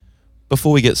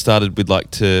Before we get started, we'd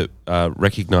like to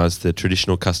recognise the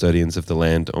traditional custodians of the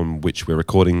land on which we're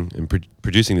recording and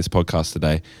producing this podcast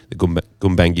today, the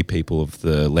Gumbaynggirr people of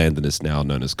the land that is now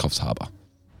known as Coffs Harbour.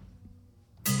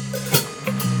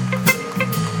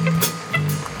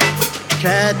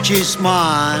 Catchy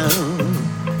smile,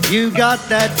 you got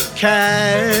that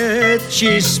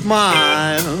catchy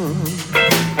smile.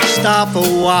 Stop a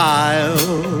while,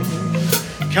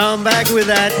 come back with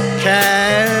that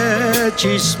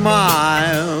catchy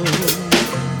smile.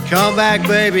 Come back,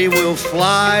 baby, we'll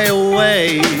fly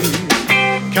away.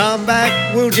 Come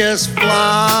back, we'll just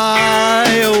fly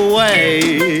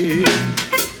away.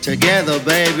 Together,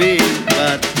 baby,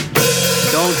 but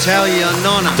don't tell your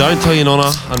nonna. Don't tell your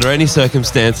nonna under any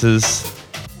circumstances.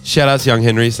 Shout out to Young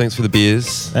Henrys. Thanks for the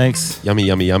beers. Thanks. Yummy,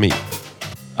 yummy, yummy.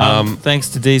 Thanks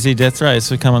to DZ Deathrays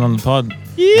for coming on the pod.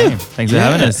 Yeah. Hey, thanks for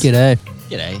having us. G'day.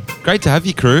 G'day. Great to have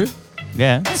you, crew.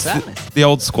 Yeah. The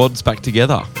old squad's back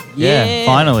together. Yeah.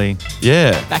 Finally.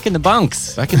 Yeah. Back in the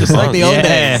bunks. Back in the like the old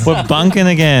days. We're bunking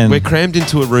again. We're crammed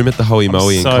into a room at the Hoey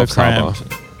Moey in so Coffs Harbour.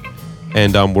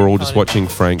 crammed. And we're all just watching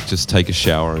Frank just take a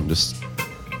shower and just...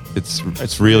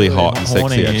 It's really hot and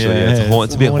horny, sexy, actually. yeah.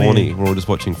 It's a bit Horny. horny. We're all just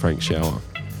watching Frank shower.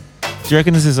 Do you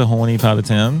reckon this is a horny part of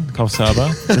town, Coffs Harbour?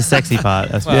 The sexy part.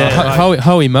 That's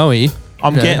Hoey Moey.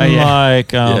 I'm Okay.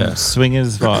 getting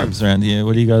swingers vibes around here.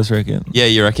 What do you guys reckon? Yeah,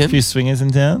 you A reckon? few swingers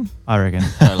in town? I reckon.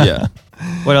 Yeah.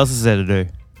 What else is there to do?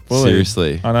 Fully.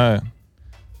 Seriously. I know.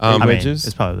 Um, I mean, wedges?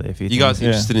 it's probably a few you guys Yeah.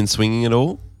 interested in swinging at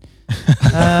all?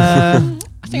 I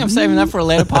think I'm saving that for a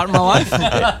later part of my life.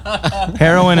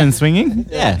 heroin and swinging?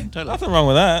 Yeah, totally. Nothing wrong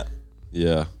with that.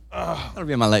 Yeah. That'll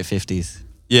be in my late 50s,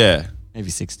 Yeah. maybe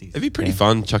 60s. It'd be pretty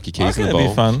fun, chuck your I keys in reckon the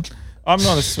it'd bowl. be fun. I'm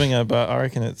not a swinger, but I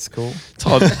reckon it's cool.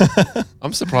 Todd,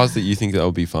 I'm surprised that you think that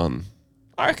would be fun.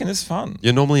 I reckon it's fun.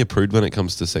 You're normally a prude when it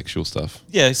comes to sexual stuff.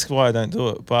 Yeah, it's why I don't do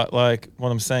it. But like, what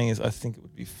I'm saying is, I think it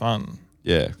would be fun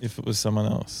Yeah. if it was someone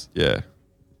else. Yeah.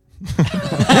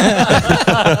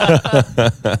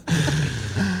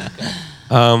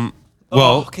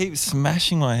 Well, I keep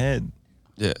smashing my head.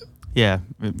 yeah. Yeah,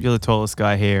 you're the tallest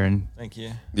guy here, and Thank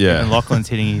you. Yeah. Lachlan's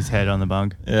hitting his head on the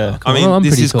bunk. Yeah. I mean, Well, I'm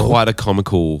this pretty is tall. quite a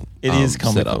comical It is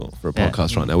setup comical. for a Yeah.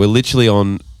 podcast right now. We're literally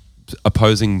on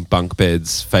opposing bunk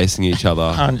beds facing each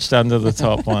other. Hunched under the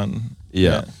top one.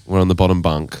 Yeah. We're on the bottom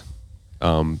bunk.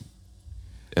 And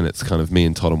it's kind of me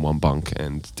and Todd on one bunk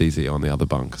and DZ on the other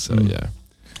bunk. So, yeah.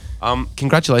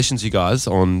 Congratulations, you guys,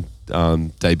 on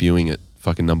debuting at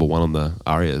fucking number 1 on the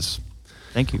Arias.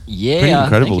 Thank you. Yeah. Pretty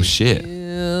incredible thank you. shit.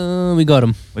 We got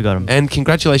him. We got him. And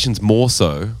congratulations more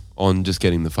so on just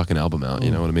getting the fucking album out.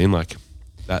 You know what I mean? Like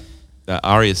that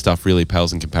Aria stuff really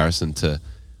pales in comparison to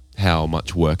how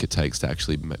much work it takes to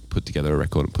actually put together a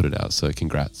record and put it out. So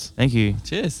congrats. Thank you.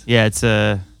 Cheers. Yeah,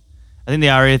 I think the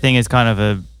Aria thing is kind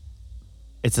of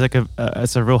it's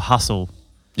a real hustle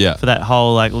Yeah. for that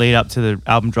whole like lead up to the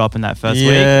album drop in that first week.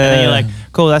 And Yeah. then you're like,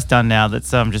 cool, that's done now. Let's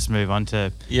just move on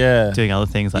to Yeah. doing other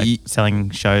things like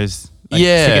selling shows. Like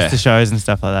Yeah. tickets to shows and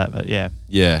stuff like that. But yeah.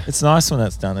 Yeah. It's nice when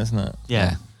that's done, isn't it?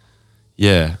 Yeah.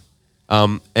 Yeah.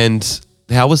 And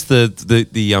how was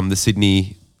the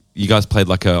Sydney? You guys played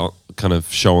like a kind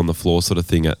of show on the floor sort of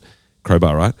thing at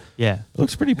Crowbar, right? Yeah. It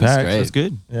looks pretty That's packed. great. It's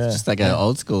good. Yeah. Just like an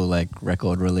old school like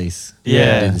record release.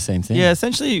 Yeah. Do the same thing. Yeah,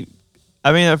 essentially,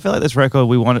 I mean, I feel like this record,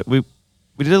 we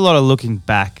did a lot of looking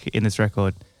back in this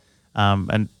record.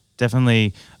 And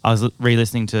definitely, I was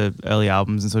re-listening to early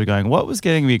albums and sort of going, what was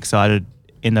getting me excited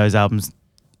in those albums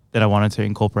that I wanted to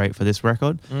incorporate for this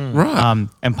record? Right.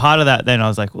 And part of that, then I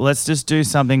was like, well, let's just do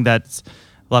something that's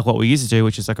like what we used to do,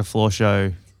 which is like a floor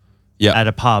show Yeah. at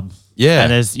a pub. Yeah.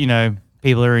 And there's,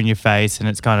 people are in your face and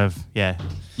it's kind of, Yeah.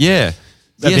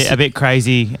 a bit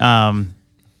crazy.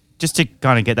 Just to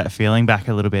kind of get that feeling back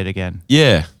a little bit again.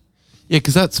 Yeah. Yeah,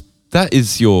 because that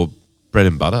is your bread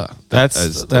and butter. That's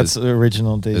as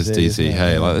original DZ. as isn't DZ. it?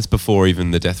 Hey, like that's before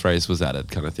even the Deathrays was added,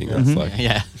 kind of thing. That's like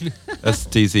Yeah. that's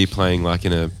DZ playing like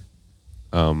in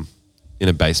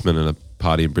a basement in a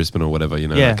party in Brisbane or whatever. Yeah.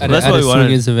 like, Well, that's what we wanted.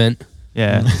 swingers event.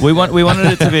 Yeah, we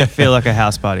wanted it to feel like a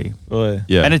house party, Boy.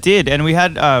 yeah. and it did. And we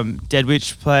had Dead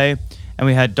Witch play, and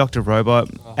we had Dr. Robot,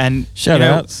 and Shout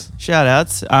outs. shout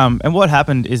outs. And what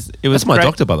happened is it was That's my great-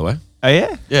 doctor, by the way. Oh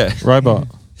yeah, Yeah. Robot.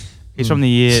 he's from the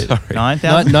year Sorry.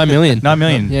 9,000. 9 million. 9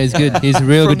 million. Yeah, he's good. He's a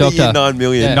real From good the year doctor. 9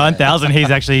 million. Yeah. 9,000.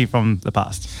 He's actually from the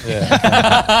past.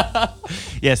 Yeah.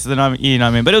 Yeah, so the year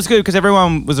 9 million. But it was good because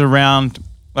everyone was around,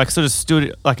 like sort of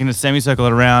stood like in a semicircle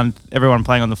around everyone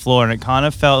playing on the floor, and it kind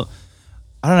of felt.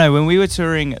 I don't know, when we were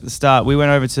touring at the start, we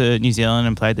went over to New Zealand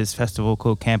and played this festival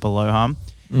called Camp Aloha.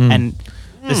 And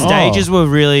the stages were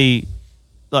really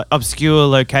like obscure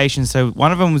locations. So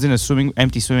one of them was in a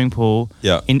empty swimming pool.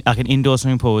 Yeah. In like an indoor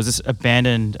swimming pool. It was this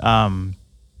abandoned.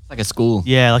 Like a school.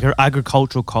 Yeah, like an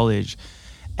agricultural college,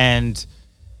 and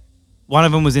one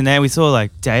of them was in there. We saw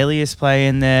like Dalius play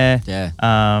in there. Yeah.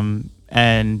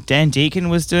 And Dan Deacon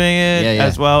was doing it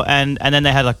as well. And then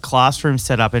they had a classroom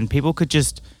set up, and people could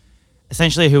just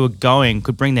essentially who were going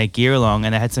could bring their gear along,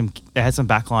 and they had some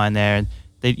backline there, and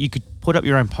you could put up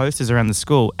your own posters around the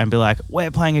school and be like,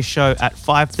 we're playing a show at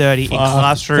 5:30 in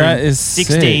classroom that is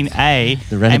 16A.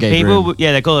 The Renegade and people, room.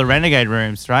 they call it Renegade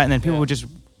rooms, right? And then people would just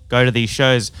go to these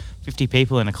shows, 50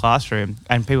 people in a classroom,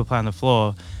 and people play on the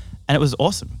floor. And it was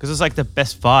awesome because it was like the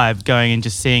best vibe going and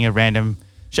just seeing a random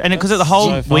show. And because the whole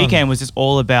so fun. weekend was just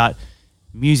all about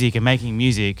music and making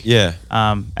music. Yeah.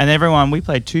 And we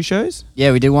played 2 shows.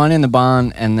 Yeah, we did one in the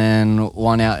barn and then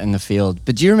one out in the field.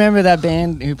 But do you remember that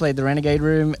band who played the Renegade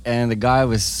Room? And the guy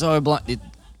was so blind. It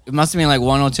must have been like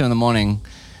 1 or 2 in the morning.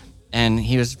 And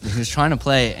he was trying to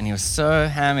play, and he was so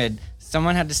hammered.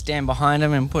 Someone had to stand behind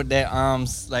him and put their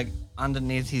arms like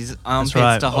underneath his armpits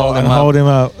right. to hold him and up. hold him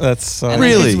up. That's so And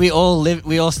Really? because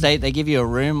we all stayed. They give you a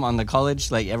room on the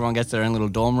college, like everyone gets their own little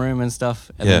dorm room and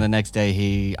stuff. And then the next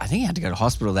day, I think he had to go to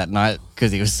hospital that night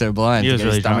because he was so blind. He to was get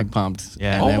his really stomach drunk. pumped.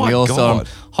 Yeah. And Oh then my we all saw him God.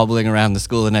 hobbling around the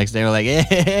school the next day. We're like,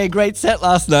 yeah, great set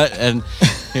last night. And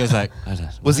he was like, I don't know.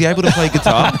 Was he able to play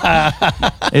guitar?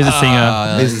 He's a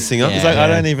singer. He's a singer. Yeah. He's like, I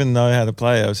don't even know how to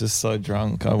play. I was just so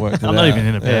drunk. I worked it I'm not out. even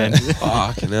in a band.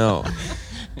 Fucking hell.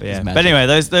 But, yeah. magic. But anyway,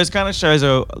 those kind of shows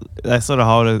they sort of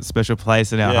hold a special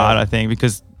place in our heart, I think,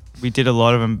 because we did a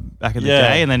lot of them back in the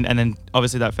day, and then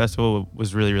obviously that festival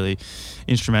was really, really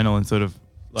instrumental in sort of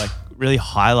like really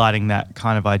highlighting that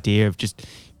kind of idea of just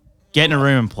get in a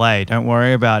room and play. Don't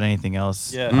worry about anything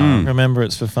else. Yeah. Mm. Remember,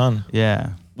 it's for fun. Yeah.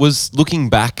 Was looking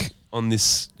back on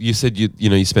this, you said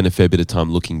you spent a fair bit of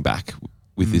time looking back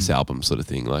with this album sort of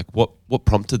thing. Like what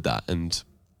prompted that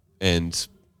and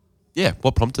yeah,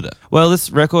 what prompted it? Well,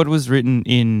 this record was written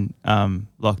in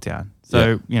lockdown,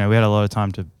 so we had a lot of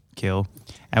time to kill,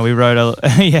 and we wrote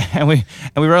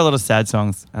we wrote a lot of sad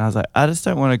songs. And I was like, I just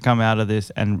don't want to come out of this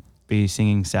and be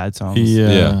singing sad songs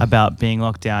Yeah. about being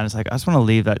locked down. It's like I just want to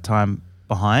leave that time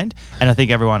behind, and I think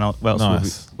everyone else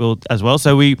will as well.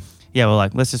 So we're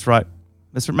like, let's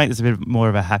make this a bit more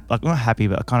of a not happy,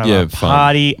 but kind of a fun.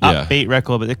 party, Yeah. upbeat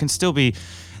record. But there can still be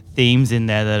themes in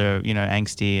there that are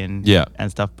angsty and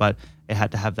stuff, but it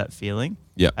had to have that feeling.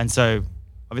 Yeah. And so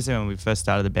obviously when we first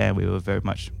started the band, we were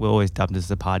always dubbed as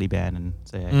a party band, and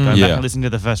so going back and listening to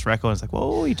the first record, it's like, what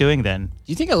were we doing then? Do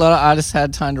you think a lot of artists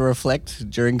had time to reflect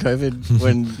during COVID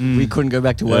when we couldn't go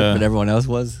back to work, but everyone else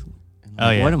was? Oh,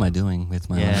 yeah. What am I doing with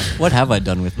my life? What have I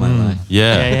done with my life?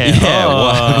 Yeah. Oh,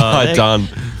 What have I done?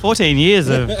 14 years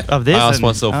of this. I asked and-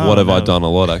 myself, oh, what have I no. done a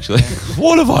lot actually?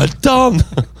 What have I done?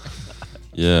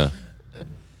 Yeah.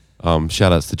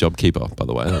 Shout outs to JobKeeper, by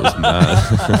the way. That was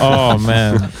mad. Oh,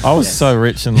 man. I was so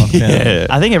rich in lockdown. Yeah.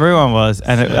 I think everyone was,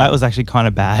 and that was actually kind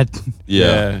of bad.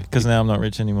 Yeah. Because now I'm not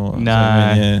rich anymore. No. So,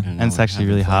 I mean, yeah. And it's actually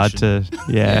really hard to,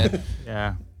 yeah.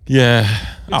 Yeah.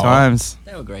 Good times.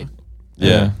 They were great.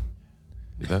 Yeah.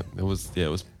 It was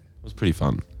pretty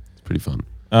fun. It's pretty fun.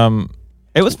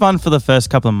 It was fun for the first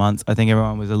couple of months. I think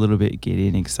everyone was a little bit giddy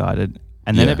and excited,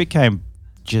 and then Yeah. it became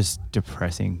just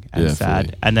depressing and Yeah, sad.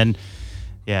 fully. And then,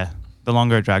 the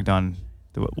longer it dragged on,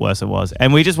 the worse it was.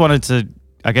 And we just wanted to,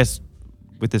 I guess,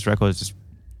 with this record, just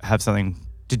have something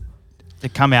to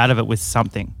come out of it with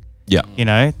something. Yeah.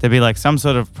 There'd be like some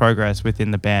sort of progress within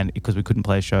the band because we couldn't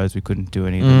play shows, we couldn't do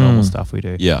any of the normal stuff we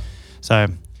do. Yeah. So,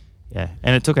 and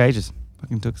it took ages.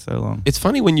 Fucking took so long. It's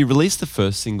funny when you release the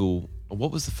first single.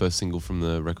 What was the first single from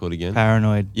the record again?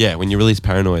 Paranoid. Yeah, when you release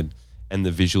Paranoid and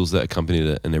the visuals that accompanied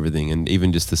it and everything, and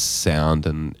even just the sound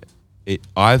and it,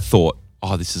 I thought,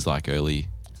 oh, this is like early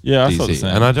Yeah, I DZ. thought the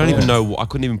same. And I don't even know. I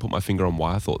couldn't even put my finger on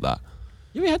why I thought that.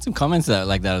 Yeah, we had some comments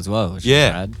like that as well. Which Yeah.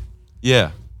 was rad.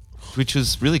 Yeah, which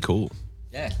was really cool.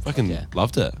 Yeah. Fucking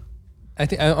loved it. I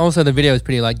think also the video is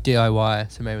pretty like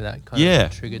DIY, so maybe that kind Yeah.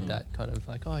 of triggered that kind of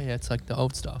like, oh yeah, it's like the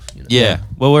old stuff. Yeah.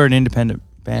 Well, we're an independent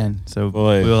band, so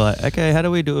Boy. we were like, okay, how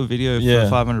do we do a video for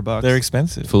 $500? They're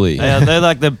expensive. Fully. They're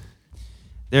like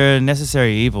they're a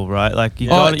necessary evil, right? Like you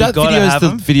Oh, got that to video is have the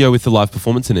them. video with the live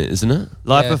performance in it, isn't it?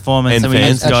 Live Yeah. performance, And and we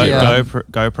fans used actually,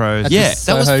 GoPros. That's Yeah, a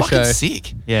that was Soho fucking show.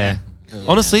 sick. Yeah.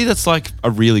 Honestly, that's like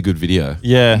a really good video.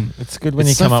 Yeah, it's good when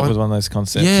It's you so come up fun. with one of those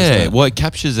concepts. Yeah, isn't it? well, it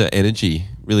captures the energy.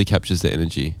 Really captures the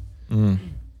energy.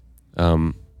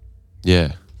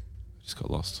 Yeah, just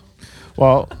got lost.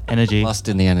 Well, Energy. Lost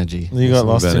in the energy. you got Something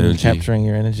lost about in energy. capturing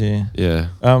your energy. Yeah.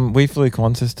 We flew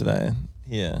Qantas today.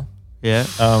 Yeah. Yeah.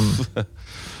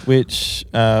 which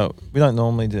we don't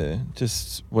normally do.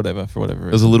 Just whatever for whatever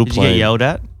It was a reason. little Did you get plane. yelled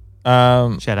at?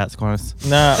 Shout Shout out to Qantas.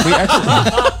 Nah, we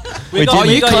actually. Oh,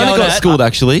 you kind of yelled got at. schooled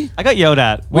actually. I got yelled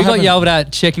at. We got happened? yelled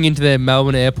at checking into the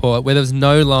Melbourne airport where there was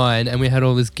no line and we had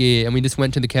all this gear and we just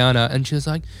went to the counter and she was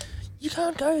like, "You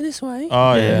can't go this way."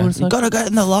 Oh Yeah. yeah. I was You like, gotta go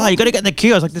in the line. You gotta get in the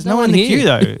queue. I was like, "There's no one in the queue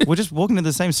though. We're just walking to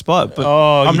the same spot." But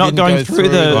Oh, I'm you not didn't going go through through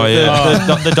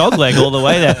the, the- the dog leg all the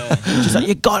way there. She's like,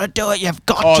 "You gotta do it. You've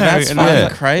got Oh, to." that's And fucking I- Yeah.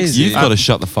 crazy. You've got to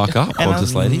shut the fuck up, And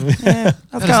Qantas I'm- lady. Yeah,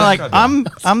 I was kind of like,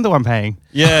 I'm the one paying.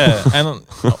 Yeah, and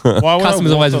why would I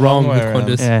Customers walk always the wrong long with way around?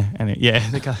 Qantas. Yeah,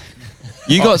 and the guy.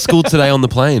 You got schooled today on the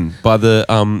plane by the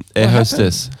air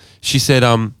hostess. She said,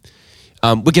 we're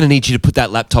going to need you to put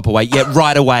that laptop away. Yeah,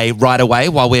 right away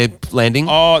while we're landing.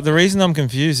 Oh, the reason I'm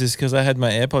confused is because I had my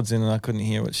AirPods in and I couldn't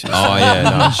hear what she was Oh, saying.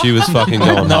 yeah, no, she was fucking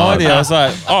going No hard. idea. I was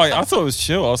like, I thought it was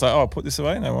chill. I was like, put this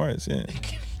away. No worries. Yeah.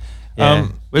 Yeah.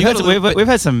 We've you had got a little bit- we've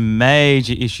had some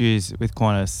major issues with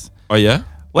Qantas. Oh, yeah?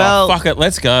 Well, fuck it.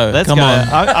 Let's go. let's Come go. on.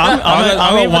 I'm I in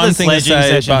got for one the thing to sledging say,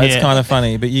 session but here. it's kind of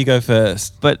funny. But you go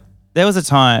first. But there was a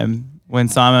time when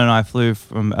Simon and I flew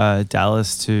from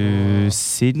Dallas to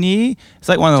Sydney. It's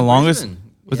like one of the longest. Brisbane.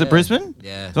 Was it Yeah. Brisbane?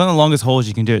 Yeah. It's one of the longest hauls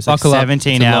you can do. It's like Buckle up.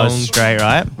 17 It's a hours long- straight,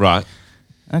 right? Right.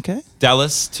 Okay.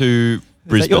 Dallas to Is that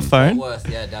Brisbane. your Fort phone? Worth.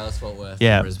 Yeah, Dallas, Fort Worth.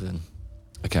 Yeah. Brisbane.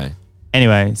 Okay.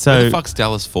 Anyway, Where so the fuck's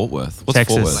Dallas Fort Worth? What's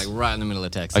Texas. Fort Like Worth? right in the middle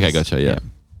of Texas. Okay, gotcha, yeah.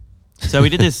 so we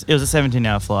did this. It was a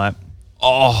 17-hour flight,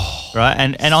 Oh. right?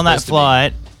 And on that Supposed to be.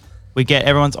 flight, we get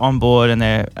everyone's on board and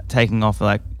they're taking off. They're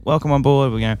like, "Welcome on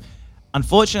board." We're going.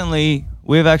 Unfortunately,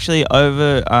 we've actually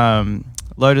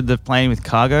loaded the plane with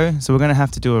cargo, so we're going to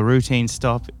have to do a routine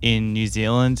stop in New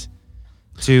Zealand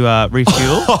to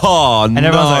refuel. Oh, And no.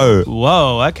 everyone's like,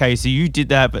 "Whoa, okay, so you did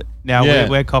that, but now Yeah.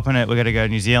 we're copping it. We're going to go to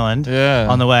New Zealand Yeah.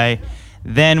 on the way."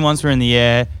 Then once we're in the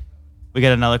air, we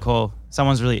get another call.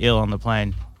 Someone's really ill on the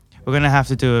plane. We're going to have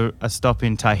to do a stop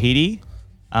in Tahiti.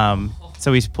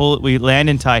 So we land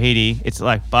in Tahiti. It's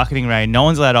like bucketing rain. No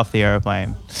one's allowed off the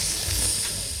airplane.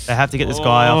 They have to get this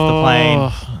guy off the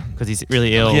plane because he's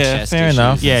really ill. Yeah, Chest fair issues.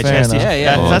 enough. Yeah, fair chest enough. issues.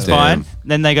 Yeah, yeah. That's Oh, fine. damn.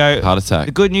 Then they go. Heart attack.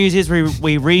 The good news is we Your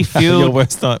refueled.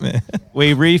 worst nightmare.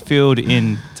 We refueled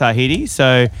in Tahiti,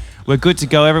 so we're good to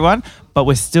go, everyone. But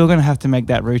we're still going to have to make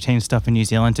that routine stop in New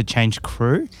Zealand to change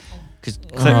crew. Because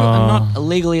I'm not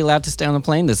illegally allowed to stay on the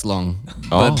plane this long.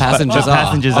 Oh. But passengers But are.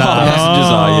 passengers are. Passengers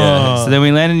are, yeah. So then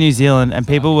we land in New Zealand, and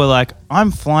people were like,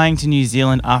 "I'm flying to New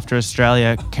Zealand after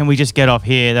Australia. Can we just get off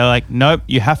here?" They're like, "Nope,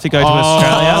 you have to go to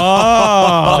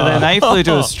Australia." So then they flew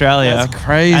to Australia. That's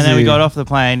crazy. And then we got off the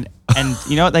plane, and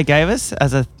you know what they gave us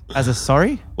as a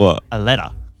sorry? What? A letter.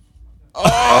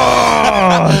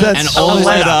 And all A this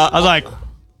letter. I was like,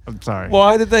 "I'm sorry."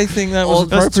 Why did they think that was All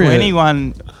It was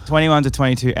appropriate? 21 to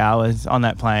 22 hours on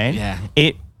that plane. Yeah.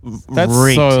 It That's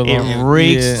reeked. so It long.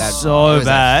 reeked Yeah. so It was a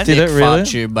bad. Did thick it really? fart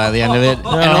tube by the end of it. And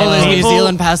all those New People-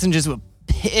 Zealand passengers were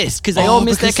pissed because they all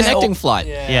missed their because they connecting all- flight.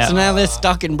 Yeah. So now they're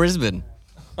stuck in Brisbane.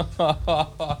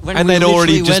 When And we they'd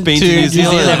already literally just went been to New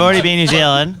Zealand. They've already been in New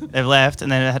Zealand. They've left,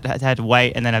 and then had to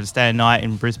wait, and then have to stay a night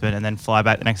in Brisbane, and then fly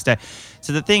back the next day.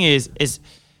 So the thing is this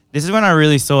is when I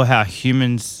really saw how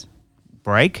humans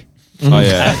break. Oh,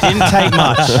 yeah. It didn't take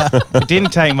much. It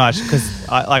didn't take much because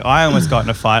I almost got in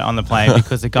a fight on the plane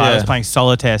because the guy was playing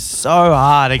solitaire so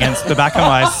hard against the back of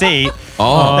my seat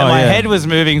that my head was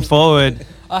moving forward.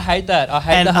 I hate that. I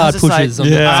hate And the I was hard just like- pushes. on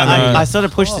Yeah, the I know. I sort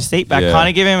of pushed the seat back, Yeah. kind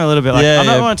of give him a little bit like, Yeah, I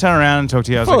don't yeah. want to turn around and talk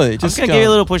to you. I was Fully, like, I'm just just going to go. give you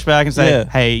a little pushback and say, Yeah.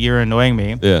 hey, you're annoying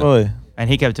me. Yeah. Fully. And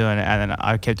he kept doing it, and then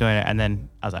I kept doing it, and then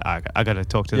I was like, I got to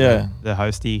talk to Yeah. the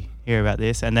hostie here about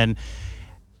this, and then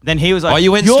he was like, Oh,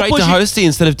 you went "You're straight to pushing-" hosty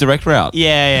instead of direct route?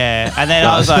 Yeah. And then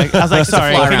I was like,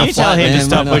 sorry, fly can around you tell flight, him to man,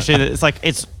 stop why not? pushing it? It's like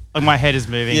my head is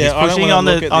moving. Yeah, He's I don't pushing wanna on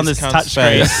look at the this cunt's touch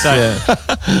screen. face. So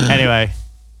Yeah. anyway,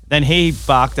 then he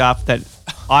barked up that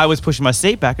I was pushing my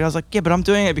seat back, and I was like, yeah, but I'm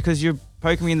doing it because you're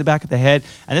poking me in the back of the head.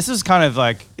 And this was kind of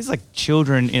like, it's like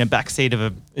children in a backseat of a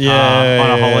car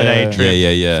on a holiday yeah.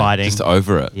 trip Yeah. fighting. Just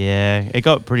over it. Yeah, it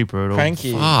got pretty brutal.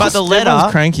 Cranky. Fuck. But the Everyone's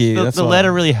letter, cranky. the that's why.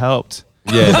 letter really helped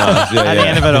Yeah, nice. Yeah, at yeah. the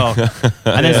end of it all.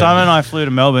 And then Simon and I flew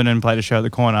to Melbourne and played a show at the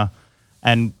corner,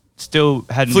 and still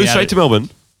hadn't Flew been straight to Melbourne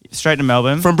straight to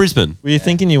Melbourne. from Brisbane. Were you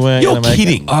thinking you weren't You're gonna make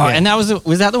kidding. it? Oh, and that was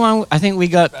that the one? I think we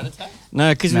got. No,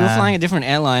 because we were Nah. flying a different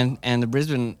airline, and the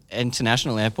Brisbane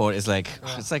International Airport is like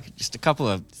it's like just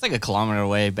it's like a kilometer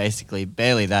away, basically,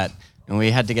 barely that. And we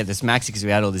had to get this maxi because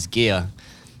we had all this gear,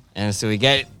 and so we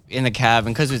get in the cab,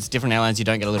 and because it's different airlines, you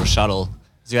don't get a little shuttle,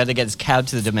 so we had to get this cab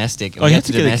to the domestic. And Oh, we you get had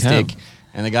to get a domestic, cab.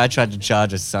 and the guy tried to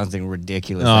charge us something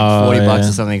ridiculous, Oh, like $40 yeah.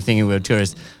 or something, thinking we were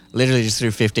tourists. Literally just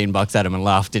threw $15 at him and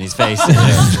laughed in his face,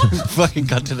 and fucking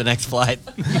got to the next flight.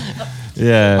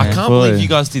 Yeah. I can't fully. believe you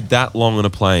guys did that long on a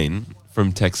plane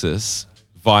from Texas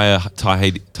via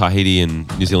Tahiti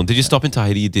and New Zealand. Did you stop in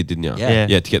Tahiti? You did, didn't you? Yeah.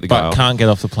 Yeah, to get the guy But off. can't get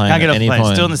off the plane. Can't get at off the any plane.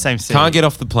 point. Still in the same city. Can't get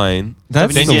off the plane.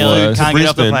 That's New the Zealand, worst. can't get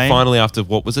off the Brisbane, plane. finally after,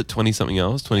 what was it, 20-something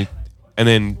hours? 20, and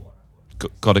then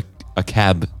got a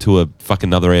cab to a fucking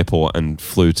another airport and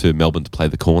flew to Melbourne to play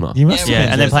the corner. You must Yeah, have Yeah,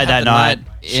 been and then Just played that happened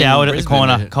night. in Showered at the Brisbane,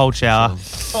 corner. did it? Cold shower.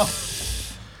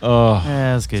 Oh,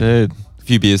 Yeah, that's good. dude. A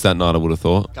few beers that night, I would have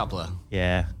thought. Couple of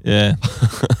Yeah. Yeah.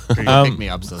 pick me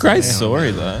ups. Great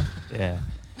story though. Yeah.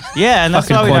 Yeah, and that's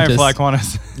Fucking why we don't Qantas. fly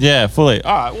Qantas. Yeah, fully.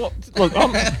 All right. Well, look,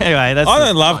 Anyway, that's I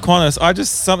don't love Qantas.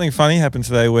 Something funny happened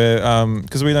today where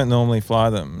because we don't normally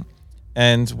fly them,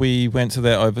 and we went to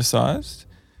their oversized,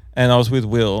 and I was with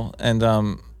Will, and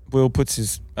Will puts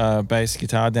his bass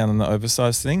guitar down on the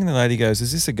oversized thing, and the lady goes,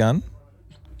 "Is this a gun?"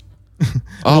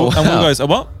 Oh, And Will wow. goes, "A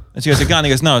what?" And she goes, "A gun." He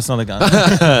goes, "No, it's not a gun."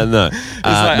 No. It's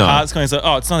like no. heart's going. He's like,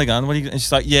 "Oh, it's not a gun." What are you? And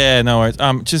she's like, "Yeah, no worries.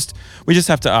 We just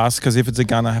have to ask because if it's a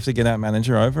gun, I have to get our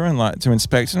manager over and like to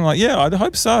inspect it." I'm like, "Yeah, I'd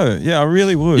hope so. Yeah, I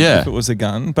really would Yeah. if it was a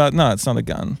gun, but no, it's not a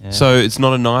gun." So it's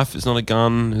not a knife, it's not a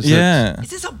gun. Is Yeah.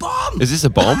 Is this a bomb? Is this a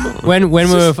bomb? When we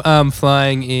were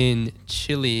flying in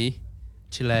Chile,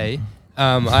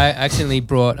 I accidentally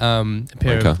brought a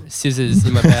pair Okay. of scissors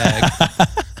in my bag,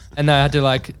 and I had to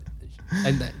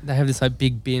and they have this like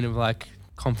big bin of like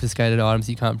confiscated items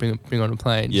you can't bring on a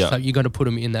plane. Yeah. She's like, you got to put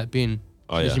them in that bin.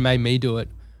 Oh, So yeah. She made me do it.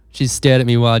 She stared at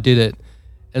me while I did it.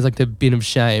 It was like the bin of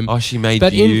shame. Oh, she made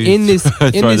But you in this throw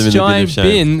them in the bin of giant shame.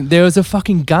 bin, there was a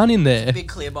fucking gun in there. Big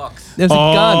clear box. There's a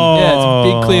gun. Yeah, it's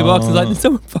a big clear box. It's like, Oh. did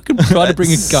someone fucking try to bring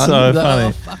a gun? So I was like, funny.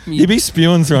 oh, fuck me. You'd be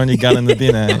spewing throwing your gun in the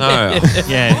bin, eh? No.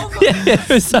 Yeah. It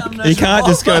was like- You can't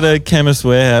just go to Chemist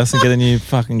Warehouse and get a new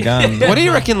fucking gun. What do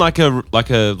you reckon like a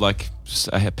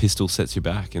pistol sets you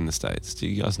back in the States? Do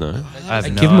you guys know? I have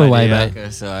Give 'em away, idea. mate.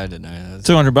 Okay, so I don't know.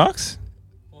 $200?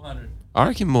 I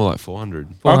reckon more like 400.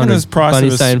 I reckon it's price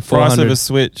Bunny's of saying a price of 400. a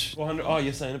Switch. 400. Oh,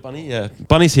 you're saying it, Bunny? Yeah.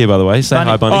 Bunny's here, by the way. Say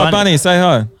Bunny. hi, Bunny. Oh, Bunny, say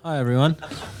hi. Hi everyone.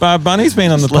 Bunny's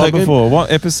been on the pod Slogan. before. What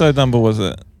episode number was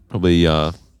it? Probably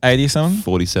 80 something?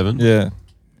 47. Yeah.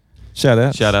 Shout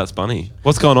out. Shout outs, Bunny.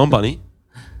 What's going on, Bunny?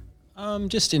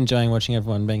 Just enjoying watching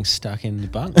everyone being stuck in the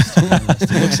bunks. To be honest.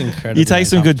 It looks incredible. You take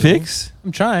some good pics?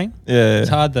 I'm trying. Yeah. It's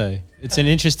hard though. It's an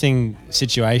interesting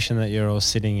situation that you're all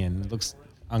sitting in. It looks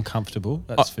uncomfortable,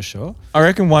 that's for sure. I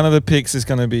reckon one of the pics is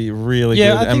going to be really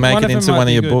Yeah, I good and think make one it of them into might one of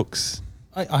be your good. books.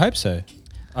 I hope so.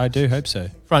 I do hope so.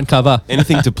 Front cover.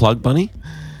 Anything to plug, Bunny?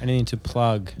 Anything to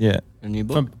plug? Yeah. A new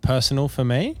book. From personal for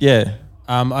me. Yeah.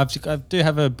 I do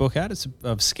have a book out. It's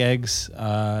of Skeggs.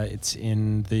 It's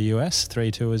in the US.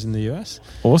 3 tours in the US.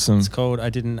 Awesome. It's called "I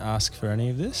Didn't Ask for Any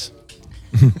of This."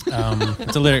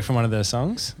 It's a lyric from one of their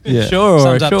songs. Yeah. Sure,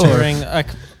 Sums up sure. touring.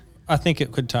 I think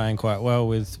it could tie in quite well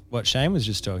with what Shane was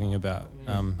just talking about.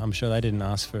 I'm sure they didn't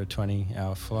ask for a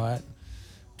 20-hour flight.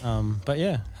 But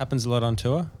yeah, happens a lot on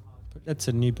tour. But that's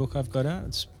a new book I've got out.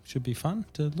 It should be fun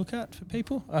to look at for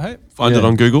people, I hope. Find it Yeah.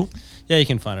 on Google. Yeah, you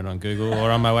can find it on Google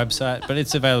or on my website, but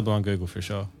it's available on Google for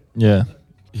sure. Yeah.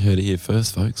 You heard it here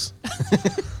first, folks.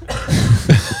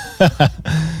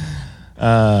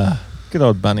 Good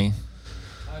old Bunny.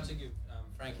 I had to give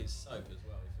Frank his soap as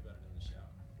well. He forgot it in the shower.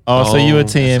 Oh, so you were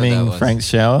That's what that TMing was. Frank's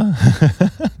shower?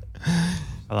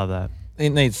 I love that. It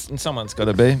needs, someone's got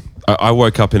to be. I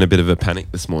woke up in a bit of a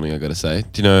panic this morning, I got to say.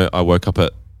 Do you know, I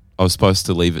was supposed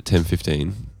to leave at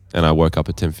 10:15 and I woke up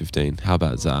at 10:15. How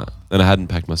bad is that? And I hadn't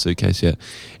packed my suitcase yet.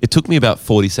 It took me about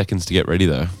 40 seconds to get ready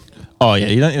though. Oh, yeah.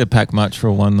 You don't need to pack much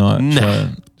for one night. Nah. So.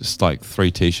 Just like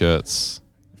 3 t-shirts,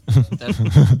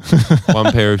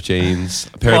 one pair of jeans,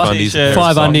 a pair of Five undies, t-shirts. a pair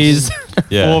of 5 socks. undies.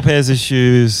 Yeah. 4 pairs of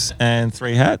shoes and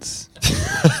 3 hats.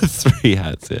 3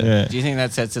 hats, yeah. Yeah. Do you think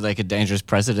that sets it like a dangerous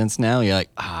precedence now? You're like,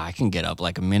 I can get up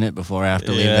like a minute before I have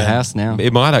to leave the Yeah. house now.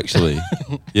 It might actually.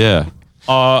 Yeah.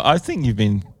 I think you've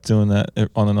been doing that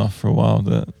on and off for a while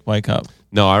to wake up.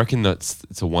 No, I reckon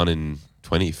it's a 1 in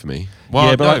 20 for me. Well,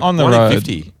 Yeah, but no, like on the 1 in road.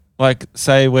 50. Like,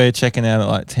 say we're checking out at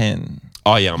like 10.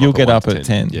 Oh yeah, I'm You'll up get 1 up to at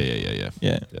 10. Yeah.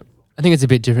 Yeah. I think it's a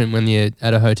bit different when you're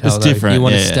at a hotel. It's though. different, You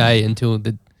want to yeah. stay until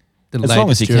the As latest long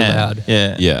as you you're can. allowed.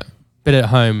 Yeah. Yeah. But at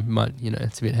home,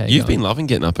 it's a bit hectic. You've been loving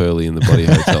getting up early in the Body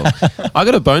Hotel. I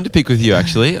got a bone to pick with you,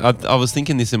 actually. I was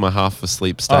thinking this in my half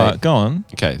asleep state. All right, go on.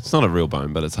 Okay, it's not a real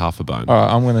bone, but it's half a bone. All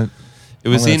right, I'm going to. It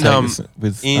was in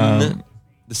with, the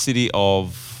city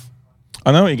of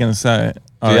I know what you're going to say.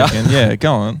 I Yeah? reckon. Yeah,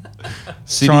 go on. Try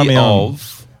city me on.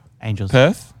 of Angels.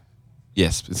 Perth?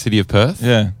 yes, the city of Perth.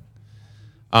 Yeah.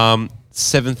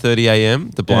 7:30 a.m.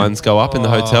 The blinds go up in the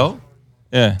hotel.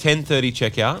 Yeah. 10:30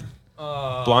 checkout.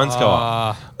 Blinds go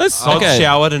up. Let's, Todd's okay.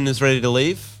 showered and is ready to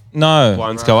leave. No.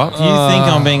 Blinds go up. You think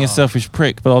I'm being a selfish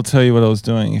prick, but I'll tell you what I was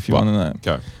doing if you want to know.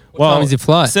 Go. Well, time is your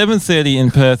flight? 7:30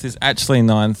 in Perth is actually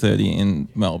 9:30 in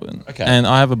Melbourne. Okay. And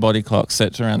I have a body clock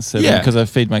set to around 7 Yeah. because I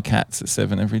feed my cats at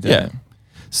 7 every day. Yeah.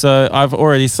 So I've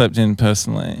already slept in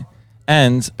personally.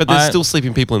 But there's still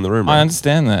sleeping people in the room, right? I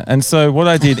understand that. And so what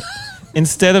I did,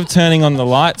 instead of turning on the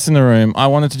lights in the room, I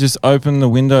wanted to just open the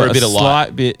window For a bit of light.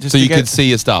 slight bit. Just So to you get- could see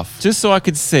your stuff. Just so I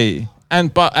could see.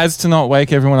 But as to not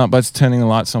wake everyone up by turning the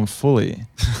lights on fully.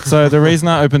 So the reason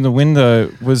I opened the window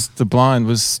was the blind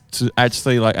was to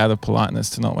actually like out of politeness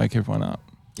to not wake everyone up.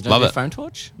 You don't Love have it. a phone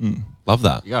torch? Love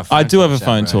that. You got a phone I do have a torch,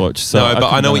 phone bro. torch. So No, but I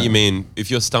could've know what done you it. mean. If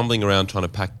you're stumbling around trying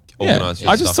to Yeah. organize your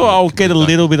I just stuff thought and I'll you get a can do that.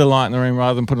 little bit of light in the room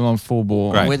rather than put it on full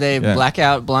bore. Right. Were they Yeah.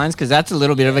 blackout blinds? Because that's a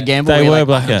little bit of a gamble. They where you're were like,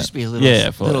 blackout. Just be a little,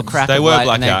 Yeah, little crack They of were light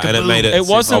blackout and it made it. It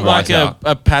wasn't super like white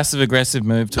a passive aggressive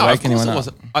move to No, wake of course anyone it up.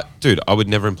 wasn't. Dude, I would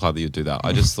never imply that you'd do that.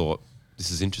 I just thought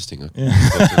this is interesting.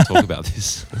 I can talk about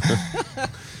this.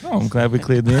 Oh, I'm glad we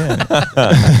cleared the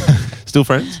air. Still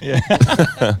friends? Yeah.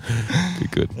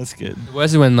 Good. That's good. The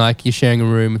worst is when like you're sharing a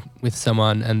room with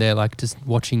someone and they're like just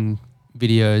watching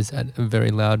videos at a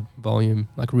very loud volume,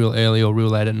 like real early or real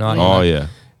late at night. You're Oh like, yeah.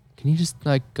 Can you just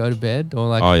like go to bed or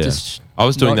like Oh yeah. just I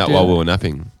was doing not that do while that? we were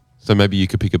napping. So maybe you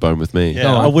could pick a bone with me. Yeah, Go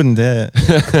on. I wouldn't dare.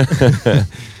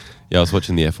 Yeah, I was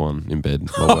watching the F1 in bed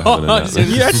while we were having a nap.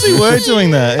 You actually were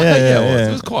doing that. Yeah, yeah,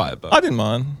 It was quiet. But I didn't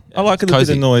mind. I like a It's little bit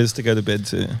cozy. of noise to go to bed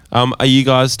to. are you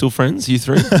guys still friends? You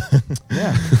three?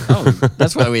 Yeah. Oh,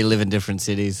 that's why we live in different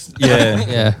cities. Yeah.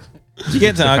 Yeah. Do you get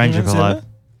into The friendship arguments alive.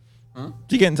 ever?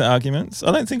 Do you get into arguments?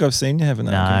 I don't think I've seen you have an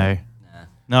argument. No.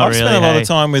 Not I've really. spent a lot hey. of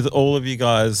time with all of you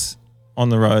guys on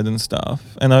the road and stuff,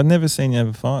 and I've never seen you have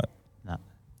a fight. No.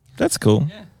 That's cool.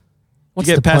 What's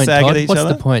get the past point, ag at Todd? each What's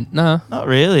other? the point? No. Not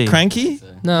really. Cranky?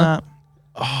 No.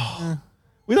 Nah.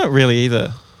 We don't really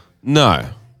either. No.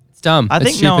 It's dumb. I It's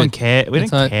think no one stupid. care. We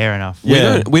It's don't like- care enough.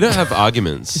 Yeah. We don't have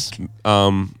arguments.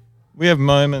 We have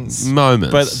moments.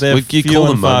 Moments. But they're you few call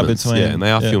and them far moments. between. Yeah, and they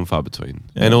are Yeah. few and far between.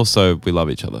 Yeah. And also we love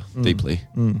each other deeply.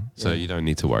 Mm. So you don't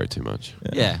need to worry too much.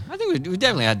 Yeah, I think we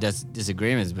definitely had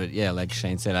disagreements, but yeah, like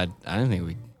Shane said, I don't think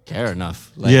we care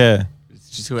enough. Like, Yeah. it's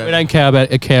just whoever We don't care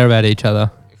about each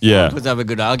other. Yeah. puts up a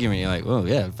good argument. You're like, oh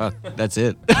yeah, fuck, that's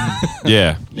it.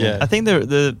 Yeah. Yeah. I think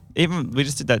the even we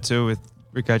just did that tour with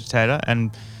Regurgitator,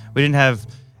 and we didn't have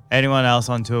anyone else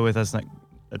on tour with us, like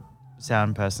a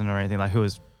sound person or anything, like who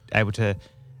was able to. And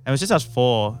it was just us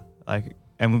four, like,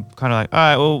 and we kind of like, all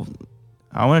right, well,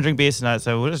 I want to drink beers tonight,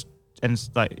 so we'll just and it's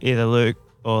like either Luke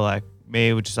or like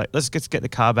me, we're just like, let's just get the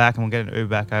car back and we'll get an Uber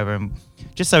back over, and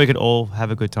just so we could all have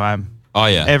a good time Oh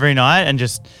yeah. every night and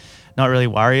just not really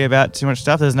worry about too much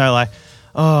stuff. There's no like,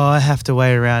 oh, I have to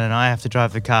wait around and I have to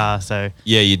drive the car, so.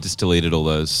 Yeah, you just deleted all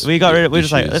those. We got rid of. We're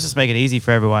just like, issues. let's just make it easy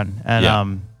for everyone, and Yeah.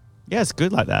 yeah, it's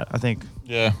good like that. I think.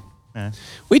 Yeah. Yeah.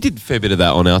 We did a fair bit of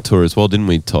that on our tour as well, didn't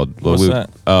we, Todd? Well, What's that?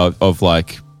 Of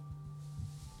like,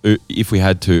 if we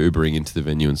had to Ubering into the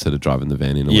venue instead of driving the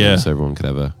van in, or Yeah. whatever, so everyone could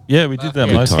have a. Yeah, we did that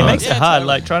Good most time. It of makes it. it hard,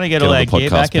 like trying to get Get all on that the gear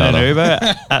podcast back in an powder.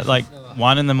 Uber at like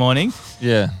 1 a.m.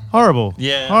 Yeah. Horrible.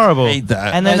 Yeah. Horrible. Hate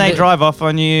that. And then And they they- drive off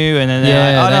on you, and then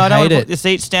they're Yeah, like, oh no, they I don't want hate to it. put the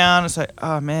seats down. It's like,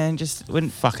 oh man, just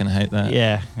wouldn't. Fucking hate that.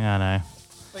 Yeah, I know.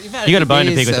 You got a bone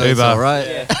to pick with Uber. All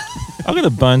right. I've got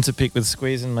a bone to pick with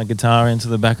squeezing my guitar into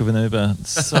the back of an Uber.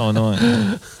 It's so annoying.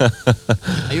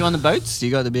 Are you on the boats?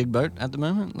 You got the big boat at the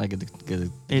moment, like a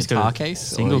He's guitar got a case,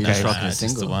 single or you just case. rocking a It's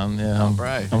just the single one. Yeah. Oh, I'm,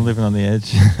 bro. I'm living on the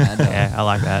edge. Yeah, I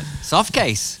like that. Soft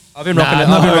case. I've been rocking.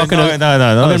 I've been rocking. no, not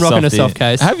I've been rocking a softie. soft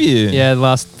case. Have you? Yeah, the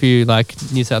last few like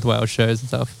New South Wales shows and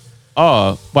stuff.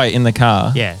 Oh, wait, in the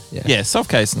car? Yeah. Yeah, soft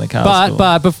case in the car.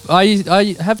 But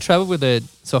I have travelled with a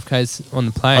soft case on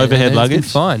the plane. Overhead and it's been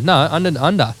luggage? fine. No,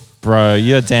 under. Bro,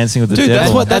 you're dancing with the Dude, devil.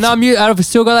 that's what- And I've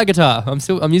still got that guitar.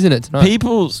 I'm using it tonight.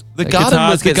 People's The guitars Garden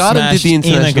was- the get Garden did smashed the in a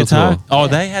international guitar. tour. Oh,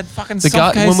 they had fucking The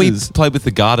soft when we cases. played with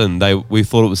the Garden, we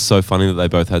thought it was so funny that they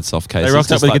both had soft cases. They rocked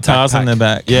up just with like guitars on backpack. their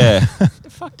back. Yeah, The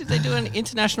fuck did they do an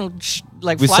international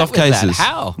like with flight soft with cases. that?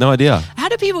 How? No idea. How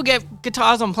do people get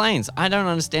guitars on planes? I don't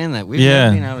understand that. We've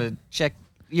Yeah. never been able to check.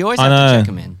 You always I have to know. check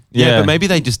them in. Yeah, but maybe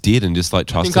they just did and just like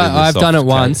I trusted. think in the I've soft done it case.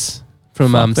 once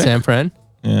from Fuck that. San Fran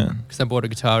Yeah. because I bought a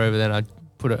guitar over there and I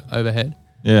put it overhead.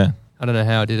 Yeah. I don't know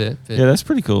how I did it. But Yeah, that's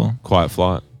pretty cool. Quiet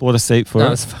flight. Bought a seat for no,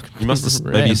 it. it's fucking. You must have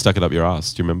rad. maybe you stuck it up your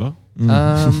ass. Do you remember?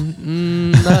 No.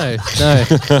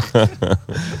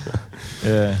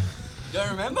 Yeah.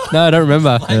 No, I don't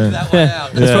remember. Yeah.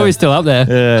 It's Yeah. probably still up there.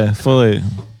 Yeah, fully.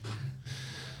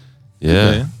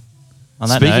 Yeah. On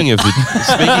that Speaking note,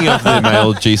 of the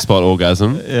male G spot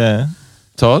orgasm, Yeah.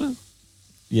 Todd,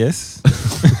 Yes.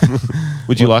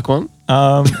 would you like one?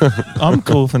 I'm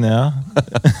cool for now.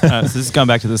 So this is going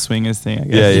back to the swingers thing, I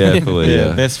guess. Yeah, fully. Yeah,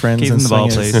 Yeah, best friends Keep and them the ball,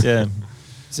 swingers. please. Yeah,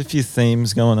 there's a few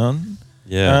themes going on.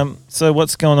 yeah. So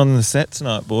what's going on in the set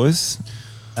tonight, boys?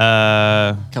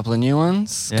 Couple of new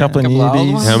ones. Yeah. Couple of Couple of old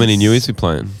newbies. ones. How many newies we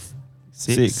playing?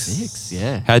 Six,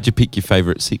 yeah. How'd you pick your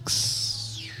favourite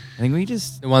 6? I think we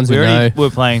just The ones we we already know. were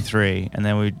playing 3, and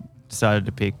then we decided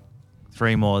to pick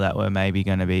 3 more that were maybe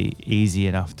going to be easy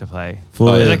enough to play.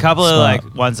 Fully There's a couple of smart.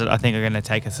 like ones that I think are going to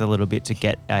take us a little bit to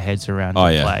get our heads around Oh,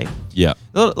 to yeah. play. Yeah.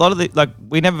 A lot of the like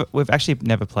we've actually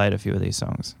never played a few of these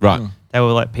songs. Right. They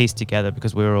were like pieced together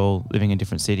because we were all living in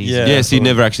different cities. Yeah. Yeah, so you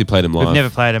never actually played them live. We've never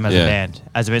played them as Yeah. a band.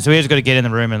 So we just got to get in the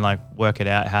room and like work it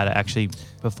out how to actually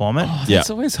perform it. Oh, Yeah. It's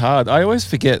always hard. I always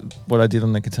forget what I did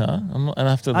on the guitar. And I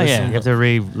have to Oh listen. yeah, you have to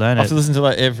relearn I have to it. listen to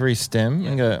like every stem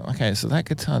and go, okay, so that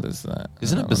guitar does that.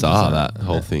 Isn't That it one bizarre, does that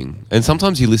whole thing? And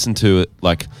sometimes you listen to it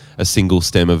like a single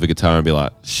stem of a guitar and be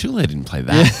like, surely I didn't play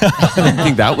that. I didn't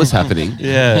think that was happening.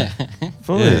 Yeah,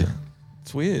 fully. Yeah.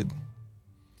 It's weird.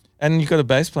 And you've got a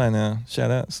bass player now.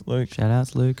 Shout outs, Luke. Shout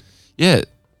outs, Luke. Yeah.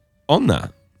 On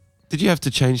that, did you have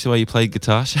to change the way you played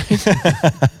guitar, Shane?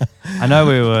 I know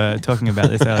we were talking about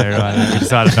this earlier on, and we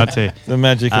decided not to. The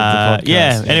magic of the podcast.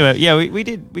 Yeah. Anyway, yeah, we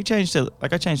did. We changed it.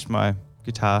 Like I changed my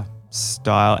guitar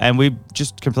style, and we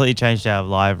just completely changed our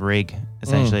live rig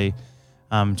essentially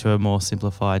to a more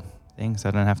simplified thing, so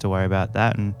I don't have to worry about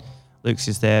that. And Luke's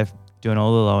just there doing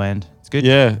all the low end. It's good.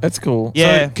 Yeah, that's cool.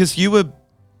 Yeah. Because you were,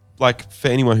 like, for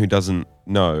anyone who doesn't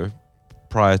know,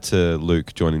 prior to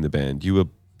Luke joining the band, you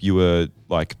were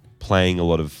like playing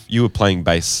you were playing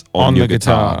bass on your the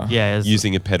guitar. Yeah. It's-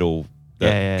 using a pedal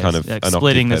that kind of like an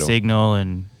splitting the octave pedal. signal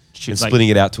and And splitting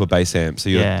it out to a bass amp, so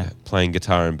you're Yeah. playing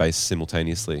guitar and bass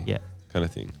simultaneously, Yeah. kind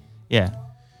of thing. Yeah.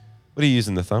 What are you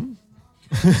using, the thumb?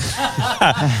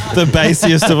 The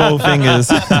bassiest of all fingers.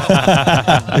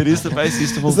 It is the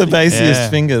bassiest of all. It's the bassiest Yeah.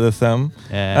 finger, the thumb.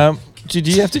 Yeah. Did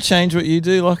you have to change what you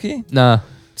do, Lachy? Nah,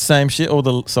 Same shit, all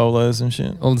the solos and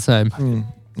shit. all the same.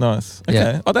 Nice. Okay.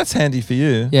 Yeah. Oh, that's handy for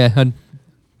you. Yeah,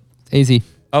 easy.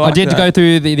 I I like did that. go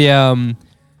through the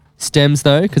stems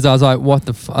though, because I was like, "What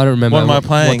the? I don't remember What am I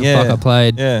playing? What the fuck I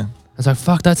played? Yeah. I was like,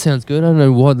 "Fuck, that sounds good." I don't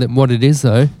know what it is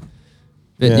though.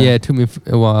 But Yeah. yeah, it took me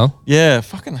a while. Yeah.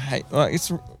 Fucking hate. Like,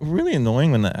 it's really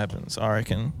annoying when that happens. I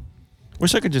reckon.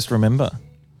 Wish I could just remember,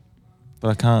 but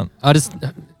I can't. I just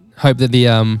hope that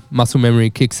the muscle memory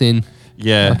kicks in.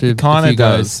 Yeah. after It a kind few of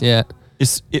goes. does. Yeah,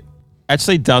 It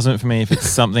actually doesn't for me if it's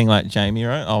something like Jamie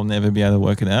wrote. I'll never be able to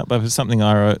work it out. But if it's something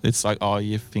I wrote, it's like, oh,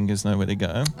 your fingers know where to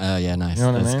go. Oh, yeah, nice. You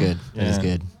know what I That's mean? good. That is Yeah.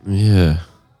 good. Yeah,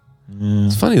 Yeah.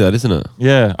 it's funny that, isn't it?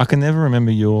 Yeah, I can never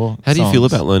remember your. How do you feel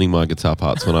songs. about learning my guitar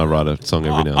parts when I write a song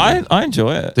every now and then? I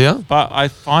enjoy it. Do you? But I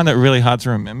find it really hard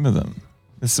to remember them.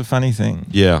 It's a funny thing.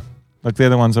 Yeah, Like they're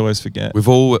the ones I always forget. we've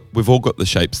all got the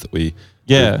shapes that we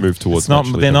move towards. It's not,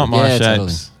 naturally, they're not haven't we? my Yeah,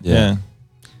 shapes. totally. Yeah.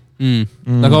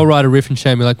 Like I'll write a riff and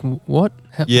Shane be like, "What?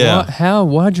 Yeah. How?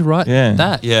 Why'd you write Yeah.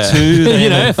 that?" Yeah. 2, then You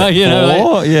know, a like, you know, like-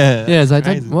 4, yeah. Yeah, it's like,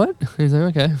 Crazy. "What?" He's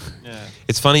like, "Okay." Yeah.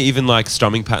 It's funny, even like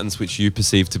strumming patterns which you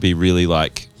perceive to be really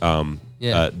like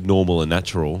Yeah. normal and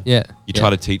natural. Yeah. You yeah. try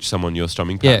to teach someone your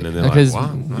strumming Yeah, pattern, and they're because like, "Wow."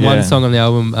 one Yeah. song on the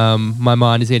album, "My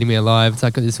Mind Is Eating Me Alive," it's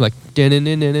like this like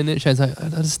din-din-din-din-din. Shane's like,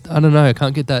 I don't know, I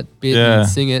can't get that bit Yeah. and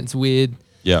sing it. It's weird.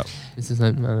 Yeah, It's just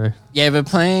like, I don't know. Yeah, but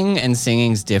playing and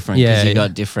singing's different because Yeah, you yeah.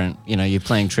 got different, you're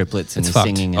playing triplets and It's you're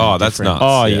fucked. singing. Oh, a that's different nuts.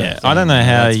 Oh, Yeah. yeah. I don't know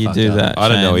how That's you fucked do up. that. I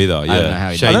don't know Shane. either. Yeah, don't know how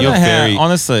he Shane, I don't you're know how, very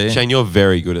honestly. Shane, you're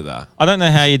very good at that. I don't know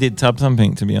how you did tub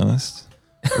thumping, to be honest.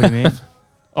 What do you mean?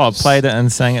 Oh, played it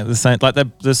and sang it the same, like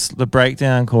the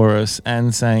breakdown chorus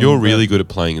and sang. You're really good at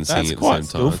playing and That's singing at the quite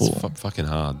same time. skillful. It's fucking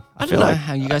hard. I don't know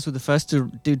how you guys were the first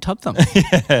to do tub thump.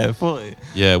 Yeah, fully.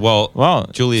 Yeah, well, Wow.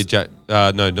 not Julia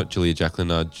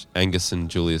Jacqueline. Angus and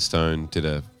Julia Stone did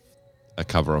a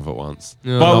cover of it once.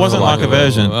 But it wasn't like a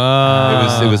version. It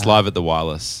was live at the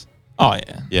Wireless. Oh,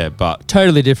 yeah. Yeah, but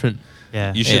Totally different.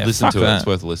 Yeah. you should Yeah, listen fuck to it. that. It's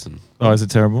worth a listen. Oh, is it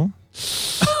terrible?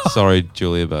 Sorry,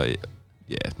 Julia, but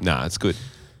yeah, nah, it's good.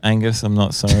 Angus, I'm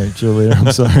not sorry. Julia,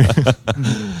 I'm sorry.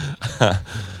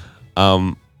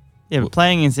 Yeah, but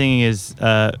playing and singing is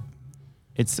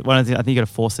it's one of the I think you got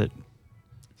to force it.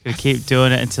 You got to keep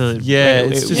doing it until Yeah,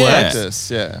 it it's just Yeah.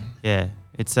 practice. Yeah. Yeah,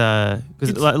 it's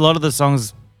because like a lot of the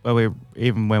songs where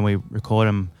when we record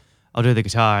them, I'll do the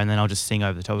guitar and then I'll just sing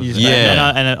over the top of it.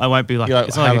 Yeah. and I won't be like You're like,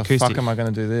 it's how not the like acoustic. fuck am I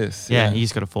going to do this? Yeah, you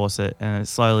just got to force it, and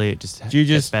slowly it just Do you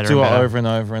gets just better do it and better. over and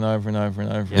over and over and over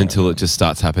and over? Yeah. Until it just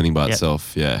starts happening by Yep.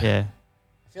 itself. Yeah. Yeah,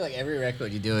 I feel like every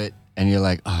record you do it and you're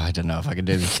like, oh, I don't know if I can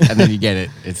do this, and then you get it.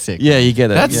 It's sick. Yeah, you get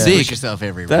it. That's yeah. sick. Push yourself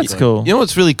every That's record. cool. You know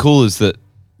what's really cool is that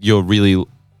you're really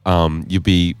you'll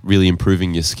be really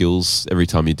improving your skills every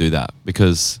time you do that,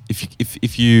 because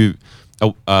if you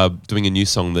doing a new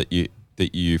song that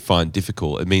you find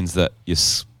difficult, it means that your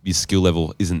skill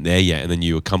level isn't there yet, and then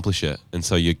you accomplish it, and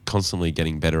so you're constantly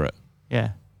getting better at.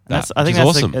 Yeah, I think that's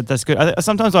awesome. That's good.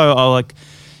 Sometimes I'll like.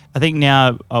 I think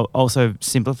now I'll also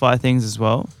simplify things as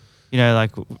well. You know,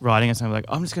 like writing a song, like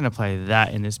I'm just going to play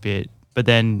that in this bit. But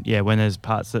then, when there's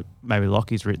parts that maybe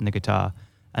Lachy's written the guitar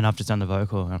and I've just done the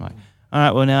vocal, and I'm like, all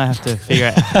right, well now I have to figure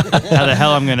out how the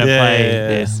hell I'm going to play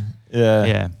this.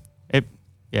 Yeah.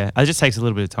 It just takes a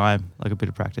little bit of time, like a bit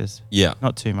of practice. Yeah.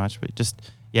 Not too much, but just,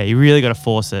 you really got to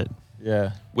force it.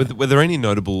 Yeah. Were there any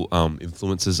notable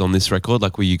influences on this record?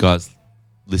 Like, were you guys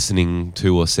listening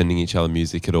to or sending each other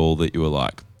music at all that you were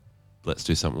like, let's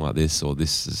do something like this, or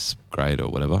this is great, or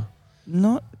whatever?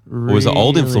 Not really. Or was it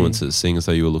old influences, seeing as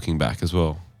though you were looking back as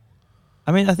well?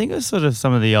 I mean, I think it was sort of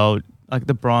some of the old, like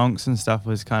the Bronx and stuff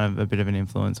was kind of a bit of an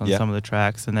influence on some of the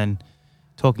tracks. And then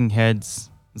Talking Heads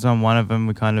was on one of them.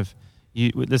 We kind of,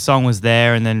 the song was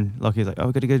there, and then Lachy was like,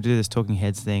 we've got to go do this Talking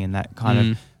Heads thing, and that kind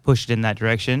of pushed it in that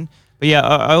direction. But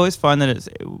I always find that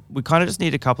we kind of just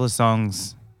need a couple of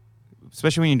songs,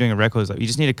 especially when you're doing a record, like you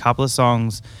just need a couple of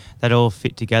songs that all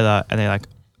fit together, and they're like,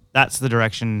 that's the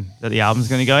direction that the album's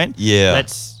going to go in. Yeah.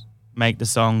 Let's make the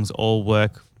songs all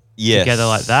work together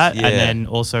like that. Yeah. And then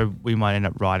also we might end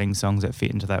up writing songs that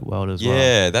fit into that world as well.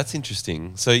 Yeah, that's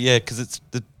interesting. So because it's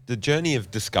the journey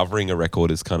of discovering a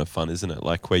record is kind of fun, isn't it?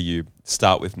 Like where you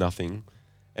start with nothing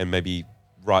and maybe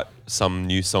write some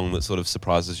new song that sort of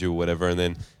surprises you or whatever, and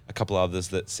then a couple others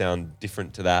that sound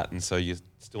different to that, and so you're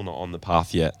still not on the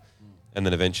path yet. And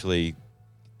then eventually,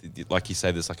 like you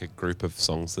say, there's like a group of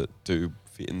songs that do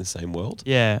fit in the same world.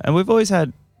 Yeah, and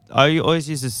I always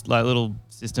use this like little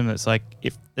system that's like,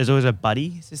 if there's always a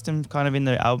buddy system kind of in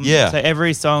the album. Yeah. So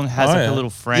every song has a little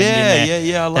friend in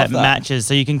there I love that matches.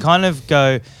 So you can kind of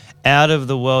go out of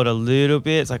the world a little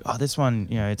bit. It's like, this one,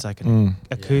 it's like an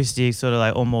acoustic sort of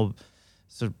like, or more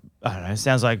sort of, I don't know, it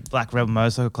sounds like Black Rebel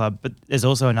Motorcycle Club, but there's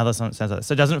also another song that sounds like that.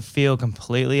 So it doesn't feel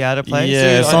completely out of place.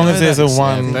 Yeah, as long as there's a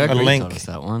Burke Reed link. told us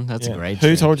that one. That's a great Who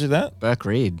tune. told you that? Burke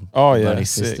Reed. Oh, yeah. Buddy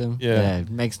Sick. system. Yeah.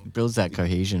 Builds that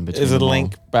cohesion between There's a them all.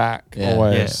 link back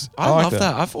always. I love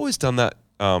that. I've always done that.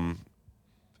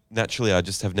 Naturally, I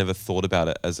just have never thought about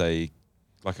it as a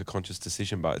conscious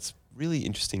decision, but it's a really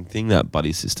interesting thing, that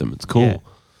buddy system. It's cool.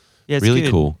 Yeah, it's really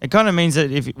good. cool. It kind of means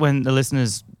that when the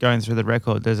listener's going through the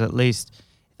record, there's at least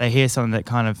they hear something that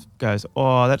kind of goes,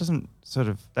 that doesn't sort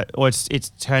of, or it's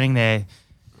turning their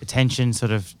attention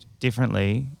sort of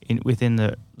differently within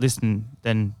the listen.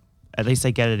 Then at least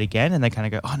they get it again, and they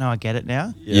kind of go, no, I get it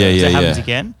now. Yeah. It happens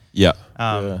again. Yeah.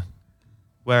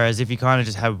 Whereas if you kind of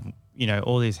just have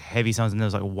all these heavy songs and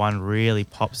there's like one really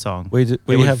pop song, We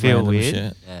would have feel random weird.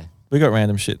 shit. Yeah. We got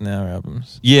random shit in our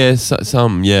albums. Yeah,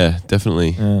 some. Yeah,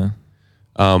 definitely. Yeah.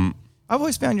 I've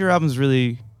always found your albums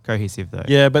really cohesive though.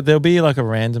 Yeah, but there'll be like a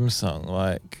random song,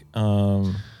 like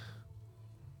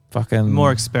fucking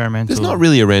More experimental. There's not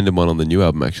really a random one on the new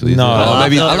album, actually. is No. there? I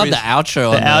maybe love the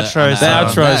outro. The outro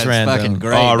That's is random. fucking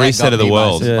great. Oh, That Reset got of the me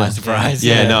World. by surprise.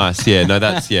 Yeah, nice. Yeah, no,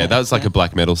 that was like a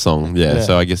black metal song. Yeah,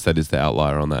 so I guess that is the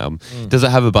outlier on the album. Does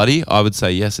it have a buddy? I would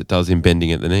say yes, it does. In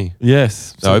Bending at the Knee.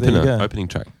 Yes. The So there you go. opening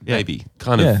track. Yeah. Maybe.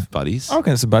 Kind Yeah. of buddies. I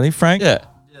reckon it's a buddy. Frank? Yeah.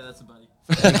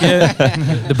 Thank you.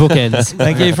 The bookends.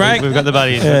 Thank you, Frank. We've got the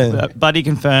buddies. Yeah. Buddy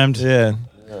confirmed. Yeah.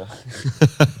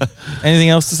 Anything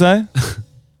else to say?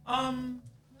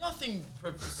 Nothing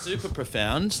super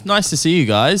profound. Nice to see you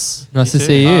guys. Nice to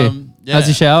see you. Yeah. How's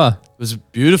your shower? It was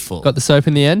beautiful. Got the soap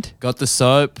in the end? Got the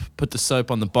soap, put the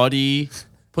soap on the body,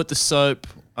 put the soap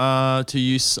to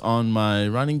use on my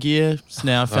running gear. Just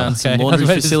now found some okay. laundry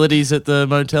facilities at the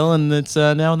motel, and it's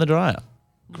now in the dryer.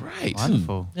 Great.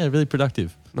 Wonderful. Yeah, really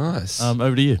productive. Nice.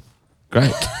 Over to you.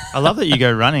 Great. I love that you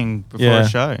go running before Yeah. a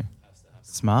show.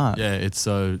 Smart. Yeah, it's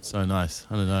so nice.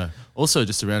 I don't know. Also,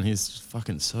 just around here is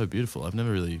fucking so beautiful. I've never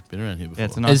really been around here before. Yeah,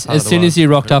 it's a nice As soon as you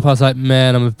rocked up, I was like,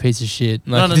 man, I'm a piece of shit.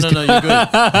 No, you're good.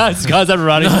 This guy's up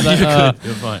running. No, He's like, you're good.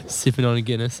 You're fine. sipping on a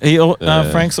Guinness.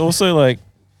 Frank's also like,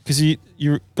 because you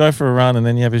go for a run and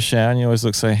then you have a shower and you always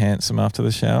look so handsome after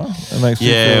the shower. It makes me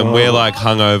feel, and we're like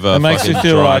hungover. it makes you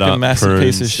fucking feel like dried a up massive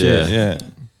piece of prunes, shit. Yeah.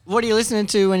 What are you listening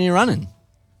to when you're running?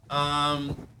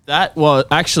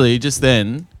 Actually, just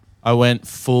then I went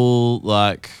full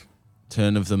like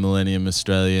turn of the millennium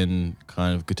Australian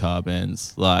kind of guitar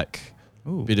bands, like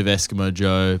bit of Eskimo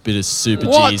Joe, bit of Super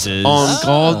What? Jesus. On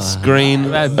God's green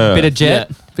earth. Bit of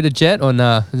jet? Bit of jet or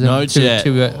nah? Is it No jet.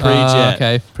 Pre-jet.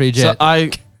 Okay, pre-jet.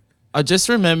 So I just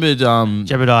remembered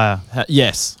Jebediah.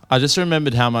 yes, I just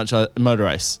remembered how much Motor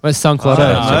Race. Where's Sunk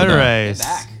Lotto? Motor Race.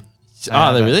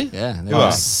 Are they really? Yeah.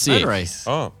 are? Sick. Road race.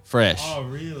 Oh, fresh.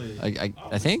 really?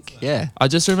 I think, yeah. I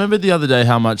just remembered the other day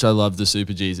how much I loved the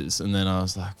Super Jesus, and then I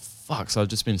was like, fuck. So I've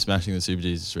just been smashing the Super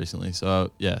Jesus recently.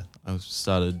 So yeah, I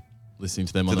started listening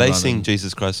to them on Do the they run sing and-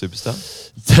 Jesus Christ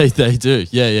Superstar? They do.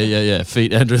 Yeah.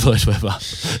 Feat Andrew Lloyd Webber.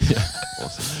 Yeah.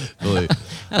 Really.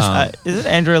 Is it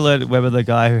Andrew Lloyd Webber, the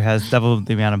guy who has double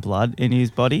the amount of blood in his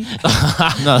body?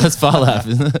 No, that's Farlap,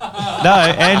 isn't it? No,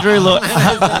 Andrew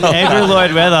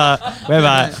Lloyd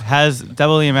Webber has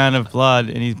double the amount of blood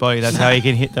in his body. That's how he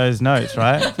can hit those notes,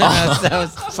 right? That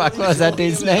was fuck. What was that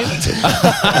dude's name?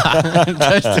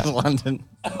 Toast of London.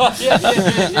 No,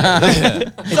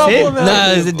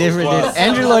 it's a different dude.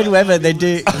 Andrew Lloyd Webber. They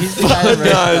do. He's the guy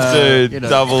that wrote, Dude,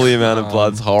 double the amount of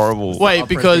blood's horrible. Wait, opera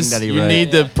because thing that he you wrote.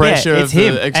 need the pressure yeah, it's of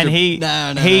him, the extra. and he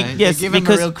No. yes, They give him a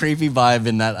because real creepy vibe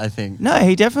in that. I think. no,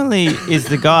 he definitely is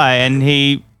the guy, and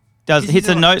he hits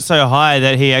a note so high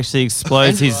that he actually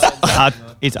explodes his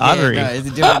artery. Yeah, no, it's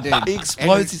a different dude. He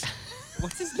explodes his...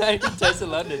 What's his name? Toast of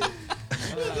London.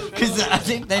 Because I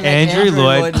think they make Andrew Andrew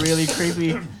Lloyd. Lloyd really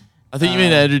creepy. I think you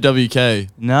mean Andrew WK.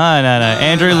 No.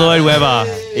 Andrew Lloyd Webber.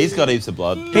 He's got heaps of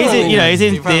blood. He's in, he's He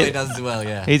in probably theatre. does as well.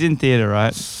 Yeah. He's in theatre,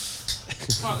 right?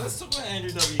 Let's talk about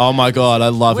Andrew WK. Oh my god, I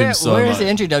love him so Where much. is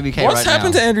Andrew WK What's right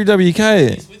happened now? to Andrew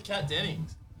WK? With Kat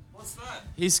Dennings. What's that?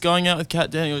 He's going out with Kat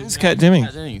Dennings. Who's Kat Dennings?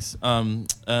 Kat Dennings. An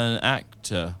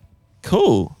actor.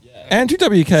 Cool. Andrew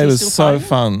WK was still so partying?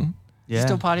 fun. He's Yeah.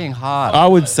 still partying hard. I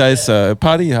would say so.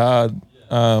 Party Hard.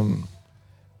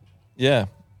 Yeah.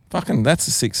 Fucking, that's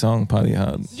a sick song, Party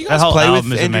Hard. Did you That guys whole play with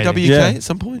album is Andrew amazing. WK Yeah. at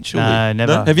some point? Surely. No,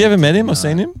 never. Have you ever met him or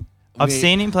seen him? I've We-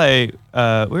 seen him play. We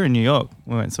were in New York.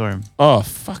 We went and saw him. Oh,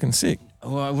 fucking sick.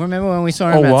 Well, remember when we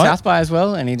saw him Oh, at what? South by as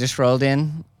well, and he just rolled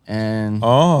in and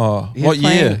Oh, he what was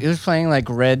playing, year? He was playing like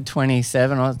Red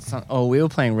 27 or something. Oh, we were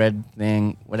playing Red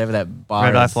thing, whatever that bar.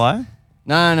 Red Eye is. Fly.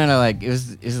 No. Like it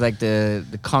was like the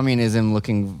communism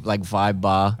looking like vibe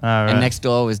bar, right. and next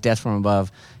door was Death from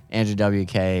Above. Andrew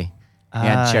WK. He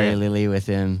had Cherry yeah. Lily with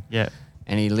him, Yeah.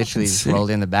 and he literally just sick. rolled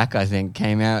in the back. I think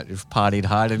came out, just partied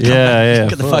hard, and Yeah,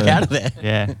 got the fully. fuck out of there.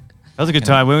 Yeah. That was a good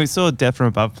time. When we saw Death from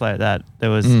Above play at that, there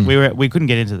was we couldn't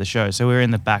get into the show, so we were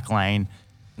in the back lane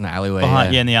In the alleyway.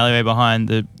 behind, in the alleyway behind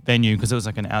the venue because it was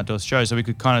like an outdoor show, so we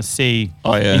could kind of see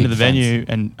into Big the venue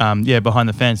and behind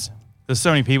the fence. There's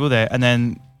so many people there, and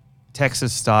then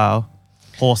Texas style,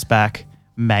 horseback,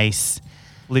 mace,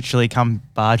 literally come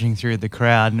barging through the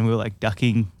crowd, and we were like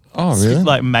ducking. Oh, really?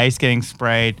 Like mace getting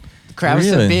sprayed. The crowd was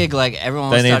so Really? big, like everyone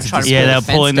They was need trying to to Yeah, pull they the were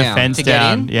fence pulling the down fence to get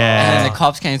down, in. yeah. And then the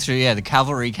cops came through. Yeah, the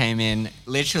cavalry came in,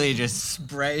 literally just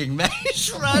spraying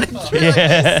mace right through.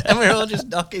 Yeah. And we were all just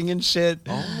ducking and shit.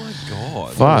 Oh my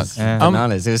god. Fuck. Yeah.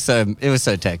 Bananas. It was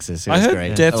so Texas. It I was heard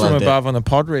great. Death I from loved it. Above on a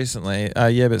pod recently.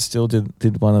 Yeah, but still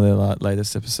did one of their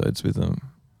latest episodes with them.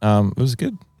 It was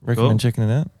good. Recommend Cool. checking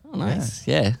it out. Oh, nice.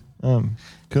 Yeah.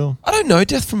 Cool. I don't know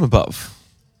Death from Above.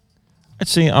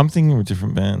 Actually, I'm thinking of a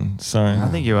different band. Sorry. I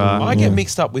think you are. I get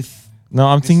mixed up with... No,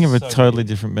 I'm thinking of a is so totally weird.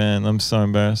 different band. I'm so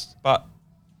embarrassed. But...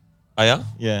 Are ya?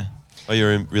 Yeah. Oh,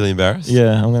 you're really embarrassed?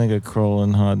 Yeah, I'm going to go crawl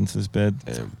and hide into this bed.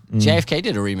 Damn. JFK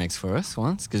did a remix for us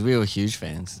once because we were huge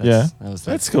fans. Yeah.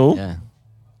 That's cool. Yeah.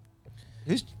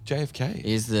 Who's JFK?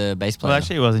 He's the bass player. Well,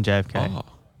 actually, it wasn't JFK. Oh.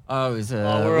 oh, it was,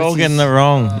 We're all getting it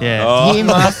wrong. Yeah. Oh. He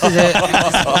mastered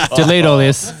it. Delete all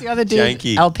this. What's the other dude?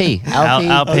 Janky. LP.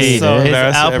 LP. so His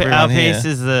embarrassed for everyone LP here.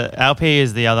 is the LP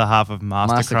is the other half of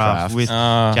Mastercraft Mastercraft. with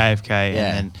Ah. JFK,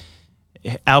 Yeah. and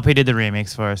then LP did the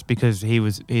remix for us because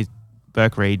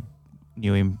Burke Reed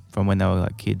knew him from when they were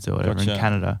like kids or whatever Gotcha. in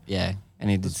Canada. Yeah, and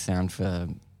he did sound for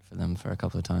them for a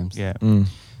couple of times. Yeah. Mm.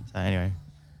 So anyway,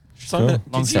 Simon,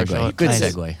 Long did you segue. Good Nice.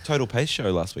 segue. Total Pace show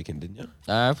last weekend, didn't you?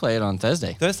 I played on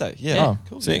Thursday. Thursday, yeah. Yeah. Oh,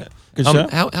 Cool. sick. Yeah. Good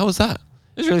show. How was that?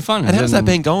 It was really fun. And how's that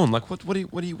been going? Like,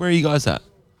 where are you guys at?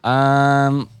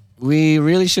 We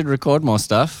really should record more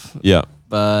stuff, Yeah.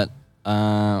 but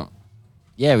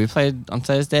yeah, we played on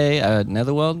Thursday at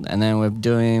Netherworld, and then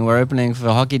we're opening for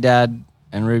Hockey Dad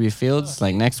and Ruby Fields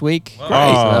like next week. Oh, So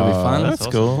that'll be fun. That's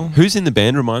cool. Who's in the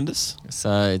band? Remind us.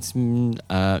 So it's me,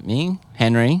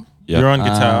 Henry, Yeah. You're on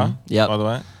guitar, yep. by the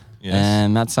way. Yes.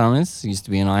 and Matt Summers, who used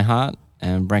to be in iHeart,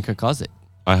 and Branko Kozik.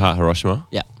 I Heart Hiroshima.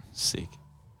 Yeah. Sick.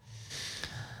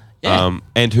 Yeah.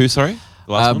 And who? Sorry.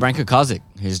 The last one? Branko Kozik,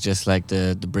 who's just like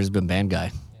the Brisbane band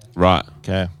guy. Right.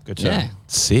 Okay, good show. Yeah.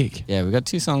 Sick. Yeah, we got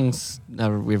 2 songs that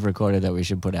we've recorded that we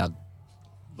should put out.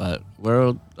 But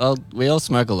we all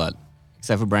smoke a lot,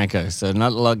 except for Branko, so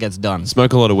not a lot gets done.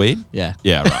 Smoke a lot of weed. Yeah.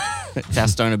 Yeah. Right. It's our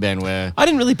stoner band where I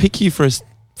didn't really pick you for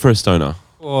a stoner.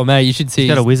 Oh, mate, you should see He's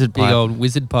got a his wizard big pipe. old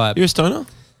wizard pipe. You're a stoner.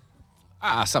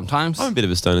 sometimes I'm a bit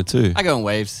of a stoner too. I go in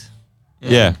waves.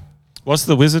 Yeah. What's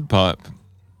the wizard pipe?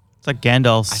 It's like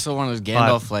Gandalf's. I saw one of those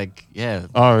Gandalf, like, yeah.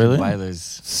 Oh, really? Buy those.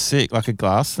 Sick, like a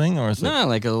glass thing, or is it? No,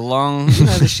 like a long,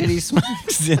 the shitty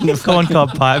smokes in the corn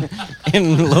cob pipe.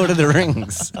 in Lord of the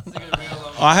Rings.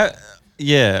 I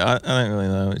don't really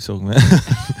know what you're talking about.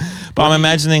 But I'm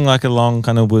imagining like a long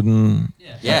kind of wooden,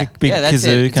 Yeah, like a big that's kazoo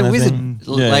it. It's kind a of wizard. thing.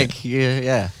 Like,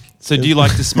 yeah. So do you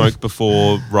like to smoke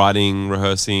before writing,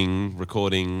 rehearsing,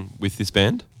 recording with this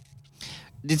band?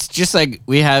 It's just like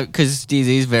we have, because DZ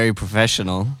is very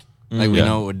professional. Like we Yeah.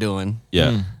 know what we're doing.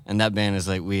 Yeah. And that band is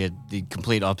like, we had the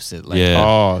complete opposite. Like, Yeah.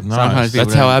 Oh, Sometimes nice. people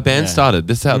That's how don't- our band yeah. started.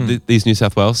 This is how these New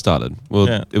South Wales started. Well,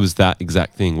 Yeah. it was that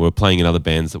exact thing. We were playing in other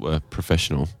bands that were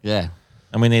professional. Yeah.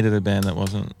 And we needed a band that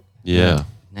wasn't. Yeah.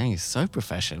 Now he's so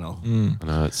professional. I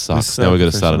know, it sucks. so Now we've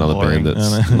got to start professional, another band boring.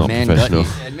 that's I know. not Man got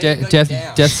professional.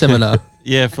 you. Death Seminar.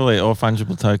 Yeah, fully. Or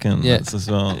fungible token. Yeah. That's as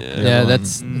well. Yeah,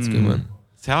 that's a good one.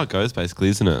 It's how it goes, basically,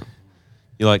 isn't it?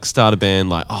 You like start a band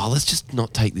like, oh, let's just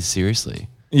not take this seriously.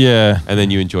 Yeah. And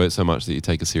then you enjoy it so much that you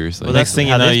take it seriously. Well, Next thing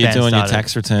you how know, this you're band doing your started.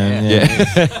 tax return. Yeah.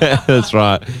 Yeah. That's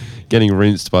right. Getting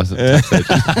rinsed by some tax agents.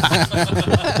 We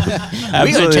gotta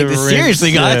Absolutely take this rinsed,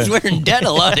 seriously, guys. yeah. We're in debt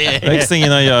a lot here. Next thing you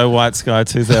know, you owe White Sky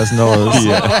 $2,000.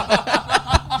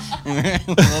 Yeah.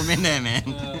 Well, been there,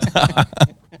 man.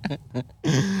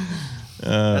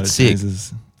 That's sick.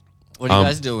 Jesus. What do you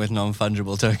guys do with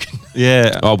non-fungible token?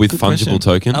 Yeah. Oh, with Good fungible question.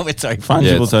 token? Oh, it's sorry. Fungible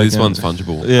Yeah, token. this one's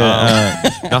fungible. Yeah.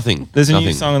 Nothing. There's a Nothing.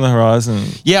 new song on the horizon.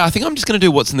 Yeah, I think I'm just going to do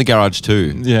What's in the Garage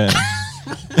too Yeah.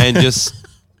 and just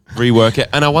rework it.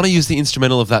 And I want to use the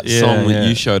instrumental of that Yeah, song yeah. that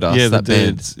you showed us, Yeah, that the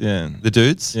band. dudes. Yeah. The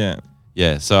Dudes? Yeah.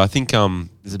 Yeah, so I think probably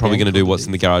band going to do called The What's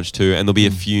in the Garage too, and there'll be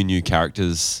a few new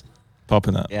characters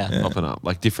Popping up. Yeah. popping up,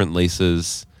 like different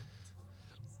Lisas.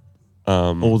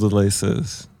 All the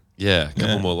leases. Yeah, a couple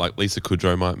Yeah. more, like Lisa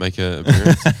Kudrow might make an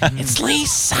appearance. It's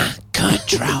Lisa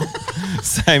Kudrow.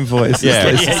 Same voice. Yeah.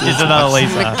 It's Yeah, just another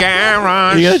Lisa.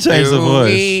 Garage. You gotta change the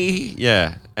voice.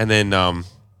 Yeah, and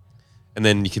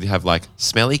then you could have like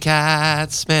smelly cat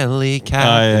in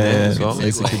there as well.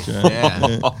 Lisa Kudrow.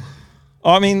 Yeah.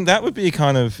 I mean, that would be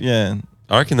kind of, yeah.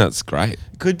 I reckon that's great.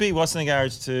 Could be What's in the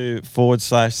Garage 2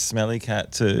 / Smelly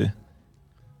Cat 2.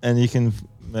 And you can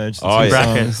merge the Oh, two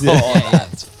yeah. songs. Oh, Yeah.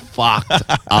 that's fucked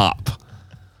up.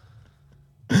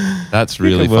 That's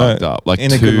really could work fucked up. Like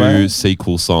in a good way. two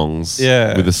sequel songs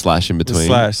Yeah. with a slash in The between.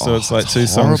 slash. So it's like two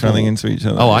songs horrible. running into each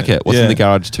other. I like it. What's Yeah. in the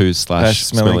Garage 2 /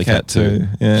 Smelly Cat 2?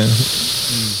 Yeah. It's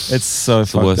so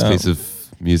It's the fucked worst up. piece of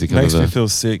music I've Makes me ever feel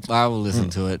sick. I will listen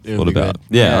to it. It'll thought be about.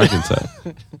 good. Yeah, I reckon so.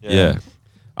 Yeah.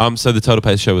 So the Total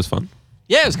Pace show was fun.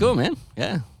 Yeah, it was cool, man.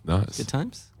 Yeah. Nice. Good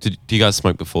times. Do you guys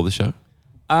smoke before the show?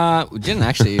 We didn't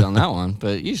actually on that one,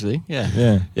 but usually, yeah.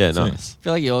 Yeah. Yeah, Sick. nice. I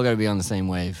feel like you all got to be on the same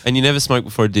wave. And you never smoked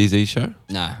before a DZ show?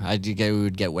 Nah, we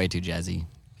would get way too jazzy.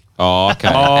 Oh, okay.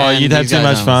 Oh, And you'd have these too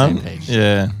guys much are on the fun. same page.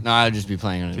 Yeah. No, I'd just be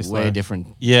playing on a Too way slow. different.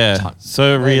 Yeah.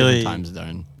 So way really different time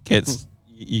zone. gets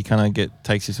you kind of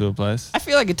takes you to a place. I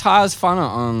feel like guitar's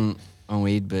funner on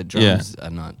weed, but drums are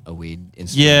not a weed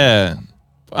instrument.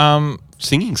 Yeah.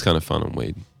 Singing's kind of fun on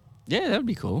weed. Yeah, that would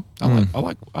be cool.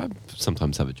 I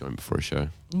sometimes have a joint before a show. You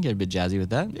can get a bit jazzy with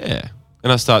that. Yeah.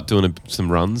 And I start doing some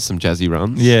jazzy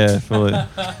runs. Yeah, fully.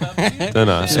 Don't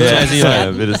I? Some jazzy, like,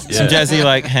 a bit of, Some jazzy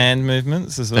like hand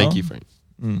movements as well. Thank you, Frank.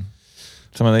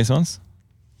 Some of these ones.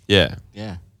 Yeah.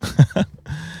 Yeah.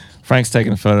 Frank's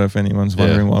taking a photo if anyone's Yeah.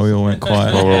 wondering why we all went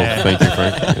quiet. Well, thank you,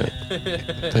 Frank. Yeah.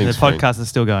 The Thanks, Frank. podcast is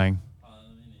still going.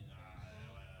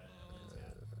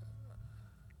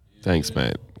 Thanks,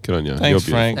 mate. Good on you. Thanks, You're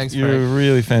beautiful. Frank. Thanks, You're Frank. a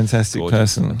really fantastic Gorgeous.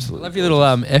 person. Absolutely. Love your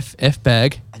little F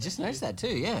bag. I just noticed that too.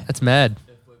 Yeah. That's mad.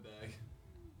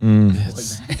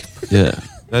 Yeah.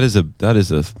 That is a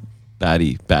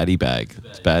baddie bag.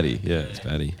 It's baddie. Yeah, it's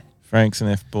baddie. Frank's an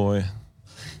F boy.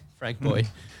 Frank boy.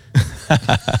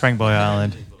 Frank Boy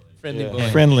Island. Friendly boy.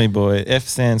 Friendly boy. F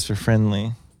stands for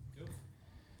friendly.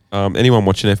 Anyone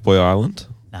watching F Boy Island?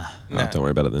 Nah. No, don't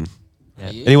worry about it then.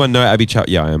 Yeah. Anyone know Abby Chat?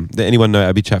 Yeah, I am. Anyone know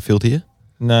Abby Chatfield here?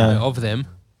 No. Of them.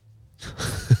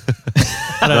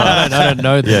 I don't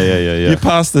know them. Yeah. You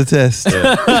passed the test.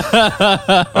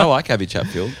 I like Abby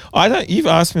Chatfield. I don't. You've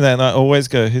asked me that, and I always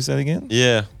go, "Who's that again?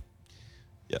 Yeah.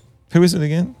 Who is it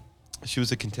again?" She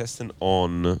was a contestant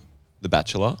on The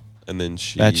Bachelor, and then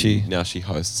Lachy. now she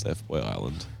hosts F Boy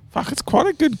Island. Fuck, it's quite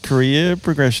a good career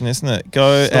progression, isn't it?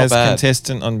 Go It's not as bad.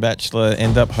 contestant on Bachelor,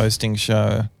 end up hosting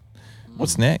show.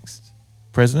 What's next?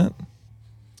 President?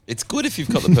 It's good if you've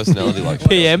got the personality like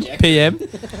PM. PM?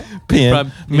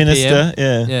 Prime- Minister?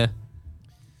 Yeah. Yeah.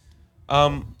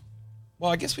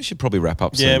 Well, I guess we should probably wrap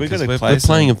up soon. Yeah, we 'cause gotta we're play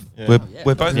playing. some. Yeah.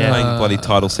 We're both Yeah. playing bloody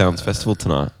Tidal Sounds Festival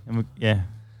tonight. And yeah.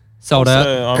 Sold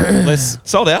out. Let's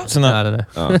Sold out? tonight. No, I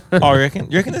don't know. Oh, I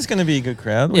reckon. You reckon there's going to be a good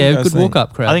crowd? What do Yeah, you a guys good think?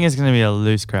 walk-up crowd. I think it's going to be a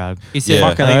loose crowd. he said, Yeah.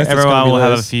 Fucking I oath, think it's everyone gotta be will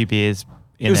have a loose. few beers.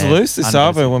 It was loose this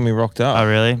 100%. Arvo when we rocked up. Oh,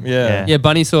 really? Yeah. yeah,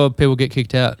 Bunny saw people get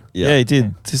kicked out. Yeah, he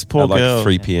did. This poor At like girl.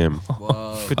 3 p.m.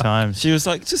 Whoa. Good times. She was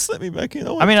like, just let me back in.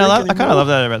 I mean, I kind of love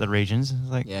that about the regions. It's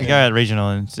like Yeah. we go out regional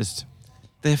and it's just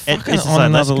They're it's fucking just on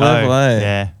like, let's another go. level, eh?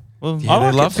 Yeah. Well, Yeah, I they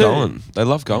like love it too. going. They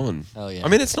love going. Hell yeah. I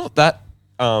mean, it's not that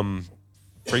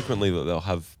frequently that they'll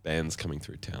have bands coming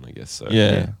through town, I guess. So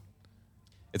Yeah.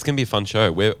 it's going to be a fun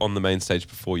show. We're on the main stage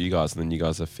before you guys, and then you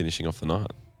guys are finishing off the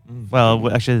night. well,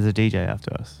 actually, there's a DJ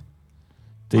after us.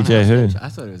 DJ who? I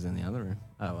thought it was in the other room.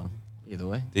 Oh well. Either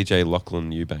way. DJ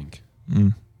Lachlan Eubank,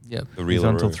 Mm. Yep. the He's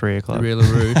on Real till 3 o'clock. The real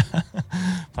Aru.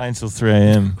 Playing till 3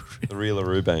 a.m. The Real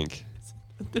Aru Bank.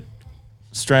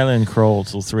 Australian crawl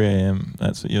till 3 a.m.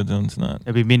 That's what you're doing tonight.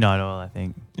 It'll be midnight oil, I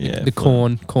think. Yeah. The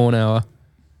corn hour.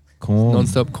 Corn.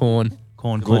 Non-stop corn.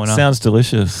 Corn Well, corner. it sounds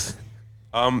delicious.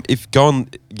 If go on,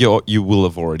 you will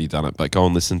have already done it, but go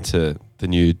and listen to the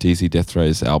new DZ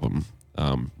Deathrays album,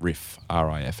 Riff,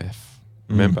 R-I-F-F.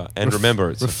 Remember, and remember,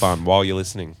 it's for fun while you're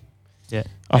listening. yeah.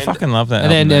 I fucking love that.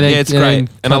 And then- album, and man. Yeah, it's and great, then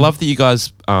and I come- love that you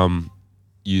guys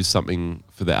use something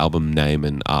for the album name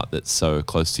and art that's so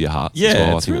close to your hearts. yeah, as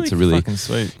well. I it's think really it's a really fucking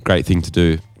sweet. great thing to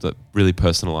do. That really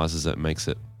personalizes it, makes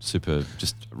it super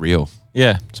just real.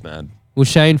 Yeah. It's mad. Well,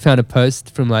 Shane found a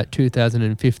post from like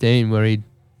 2015 where he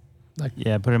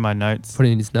Yeah, put it in my notes put it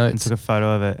in his and notes. took a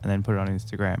photo of it and then put it on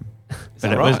Instagram. Is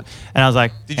that it right? was, and I was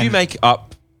like, Did you make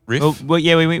up Riff? Well,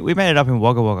 yeah, we made it up in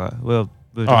Wagga Wagga. We were All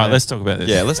doing right, it- let's talk about this.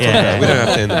 yeah, let's talk Yeah. about it. We don't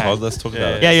have to end the pod. Let's talk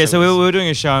about it. Yeah. So we were doing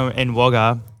a show in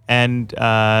Wagga, and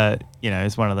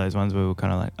it's one of those ones where we were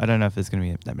kind of like, I don't know if there's going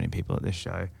to be that many people at this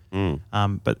show.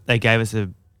 But they gave us the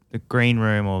green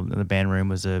room, or the band room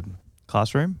was a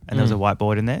classroom, and there was a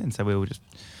whiteboard in there, and so we were just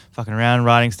fucking around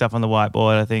writing stuff on the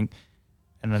whiteboard, I think.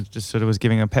 And I just sort of was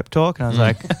giving a pep talk, and I was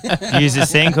like, use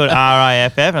this thing called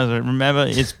RIFF. And I was like, remember,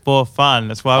 it's for fun.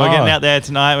 That's why we're getting out there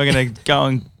tonight. We're going to go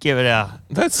and give it our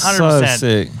That's 100%. so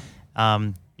sick.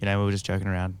 We were just joking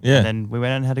around. Yeah. And then we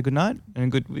went out and had a good night.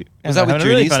 And Was that with having a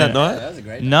really Junies fun that night. night? That was a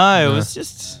great. No, it was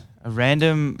just a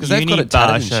random Because they've uni got it bar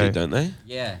tatted and show. shit, don't they?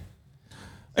 Yeah.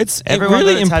 It's Everyone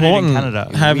really got it tatted in important Canada.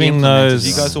 We having implemented those. Do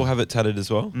you guys all have it tatted as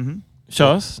well? Mm-hmm. Show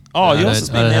us. Oh, No, yours I has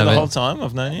don't- been I don't there have the it. whole time.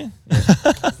 I've known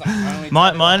you.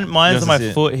 Mine's Yours on my is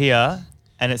it. foot here,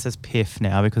 and it says piff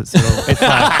now because it's, sort of, it's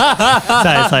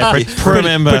like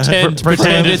Remember.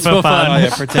 pretend it's for fun. Oh,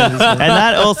 yeah, pretend it's for fun. And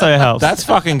that also helps. That's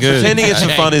fucking good. Pretending it's for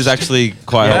fun is actually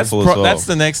quite that's, helpful as well. that's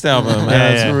the next album. Yeah,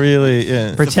 Man. It's yeah. really,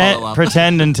 yeah. follow-up.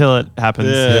 pretend until it happens.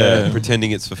 Yeah.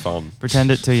 Pretending it's for fun.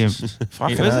 Pretend it till you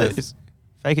Fucking what is oath. it? It's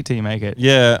fake it till you make it.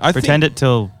 Yeah, I Pretend it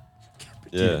till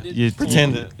Yeah. you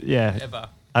Pretend it. Yeah.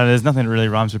 There's nothing that really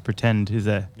rhymes with pretend, is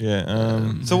there?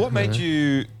 Yeah. So what made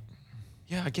you?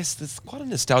 Yeah, I guess there's quite a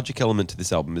nostalgic element to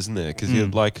this album, isn't there? Because you're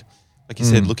like you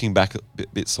said, looking back a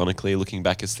bit sonically, looking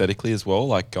back aesthetically as well,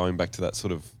 like going back to that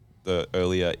sort of the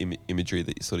earlier imagery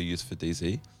that you sort of used for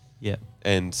DZ, Yeah.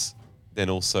 and then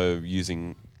also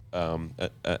using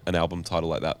an album title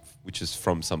like that, which is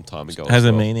from some time ago. has as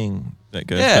a well. meaning that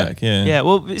goes Yeah. back. Yeah. Yeah,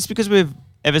 well, it's because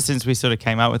ever since we sort of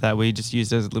came out with that, we just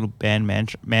used it as a little band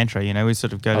mantra. You know, we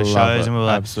sort of go I to love shows it. and we were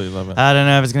like, Absolutely love it. I don't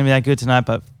know if it's going to be that good tonight,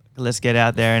 but let's get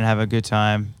out there and have a good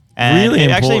time. And Really it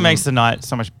actually important. makes the night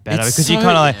so much better It's because you so-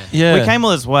 kind of like, Yeah. we came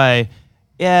all this way.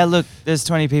 Yeah, look, there's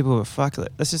 20 people, but fuck,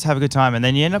 let's just have a good time. And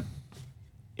then you end up,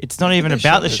 it's not even those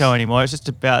about the shows. show anymore. It's just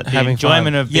about the Having enjoyment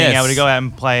fun. of being Yes. able to go out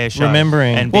and play a show.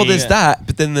 Remembering. And Well, being- there's that,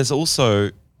 but then there's also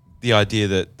the idea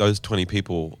that those 20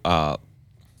 people are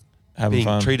Having being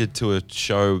fun. treated to a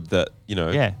show that, you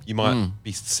know, Yeah. you might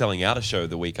be selling out a show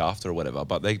the week after or whatever,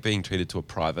 but they're being treated to a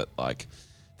private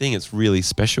thing. It's really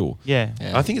special. Yeah.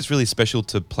 Yeah. I think it's really special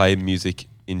to play music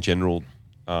in general.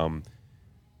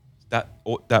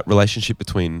 That relationship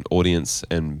between audience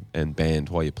and band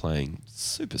while you're playing,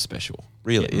 super special.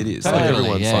 Really, it is. Like Totally.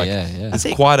 everyone's Yeah, like, yeah, yeah.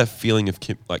 there's quite a feeling of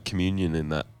communion in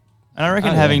that. And I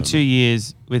reckon Oh, having yeah. 2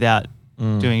 years without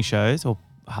doing shows or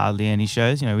hardly any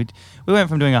shows, you know, we went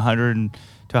from doing 100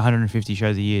 to 150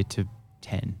 shows a year to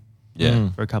 10 Yeah.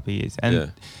 for a couple of years. And Yeah.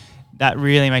 that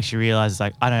really makes you realize,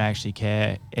 like, I don't actually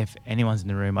care if anyone's in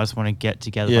the room. I just want to get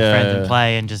together with my friends and Yeah.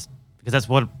 play and just, because that's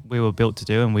what we were built to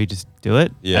do and we just do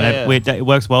it. Yeah. And Yeah. it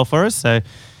works well for us. So, yeah.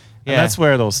 And that's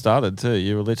where it all started too.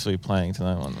 You were literally playing to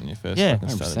no one when you first Yeah. fucking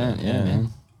started. 100%. Yeah, man.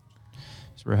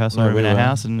 Just rehearsal No, room in we our were.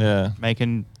 house and Yeah.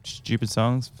 making stupid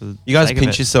songs. For the You guys sake of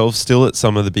pinch it. yourselves still at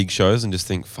some of the big shows and just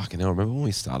think, fucking hell, remember when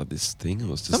we started this thing? It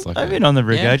was just like, I've been on the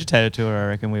Yeah. Regurgitator tour. I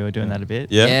reckon we were doing that a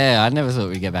bit. yeah. Yeah, I never thought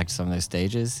we'd get back to some of those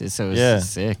stages. It was Yeah.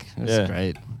 sick. It was Yeah.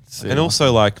 great. And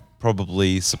also like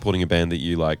probably supporting a band that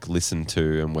you like listened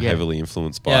to and were heavily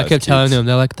influenced by. Yeah, I as kept telling kids. them,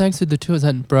 they're like, thanks for the tours.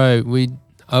 And bro, we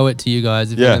owe it to you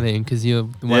guys, if Yeah. anything, because you're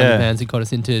one of the bands that got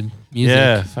us into music.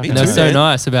 Yeah, And they're so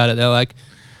nice about it. They're like,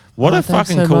 what a thanks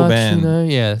fucking so cool much, band. You know?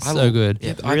 Yeah, I so love- good.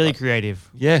 Yeah, I- really creative.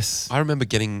 Yes. I remember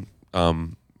getting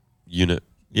Unit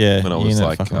Yeah. when I was Unit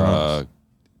like fucking rocks.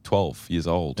 12 years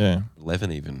old, Yeah.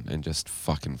 11 even, and just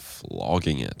fucking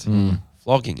flogging it. Mm.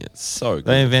 Flogging it. So good.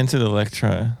 They invented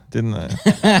electro, didn't they?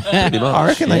 Pretty much. I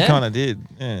reckon they Yeah. kind of did.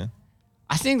 Yeah.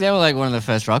 I think they were like one of the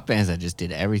first rock bands that just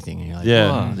did everything. And you're like,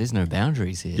 Yeah. whoa, there's no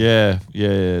boundaries here.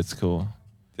 Yeah. It's cool.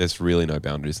 There's really no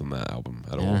boundaries on that album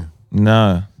at all. Yeah.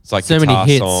 No. It's like So many guitar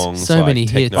hits. songs, So like many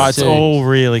hits. techno But it's Dude. all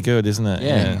really good, isn't it?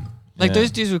 Yeah. Like Yeah.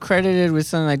 those dudes were credited with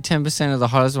something like 10% of the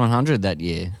hottest 100 that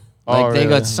year. Like Oh, they really?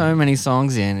 got so many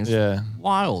songs in. It's Yeah.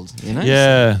 wild, you know?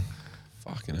 Yeah.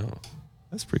 Fucking hell.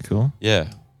 That's pretty cool. Yeah.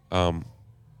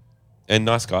 And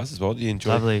nice guys as well. Do you enjoy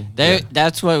Lovely.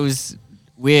 That's what was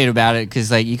weird about it, because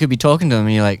like you could be talking to them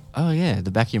and you're like, oh yeah, the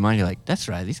back of your mind you're like, that's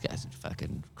right, these guys are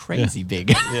fucking crazy big.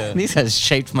 Yeah. These guys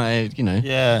shaped my,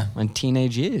 Yeah. my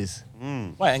teenage years.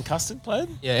 Wait, and Custard played?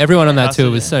 Yeah, everyone on that Custard,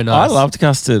 tour was yeah. so nice. I loved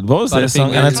Custard. What was their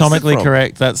song? Butterfingers. Anatomically Custard from?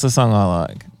 Correct. That's the song I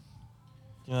like.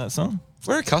 You know that song?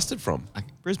 Where are Custard from?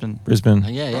 Brisbane. Brisbane.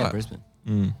 Yeah, Right. Brisbane.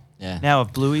 Mm. Yeah. Now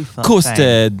of Bluey fame.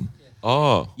 Custard.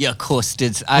 Oh. Yeah,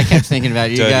 custards. I kept thinking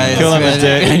about you Dirty guys. Call 'em a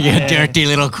dirty- You dirty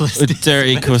little custards.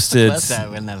 Dirty What's custards.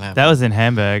 that when that happened? That was in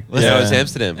Hamburg. Yeah, it was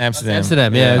Amsterdam.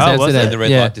 Amsterdam, yeah. It was Oh, was Amsterdam. it? In the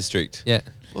red yeah. light district. Yeah.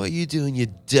 What are you doing, you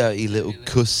dirty little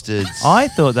custards? I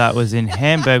thought that was in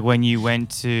Hamburg when you went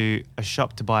to a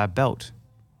shop to buy a belt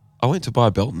I went to buy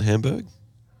a belt in Hamburg.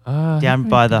 down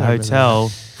by the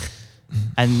hotel,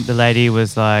 and the lady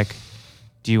was like,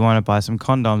 "Do you want to buy some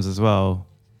condoms as well?"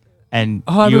 And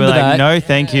Oh, I you were remember like, that. "No,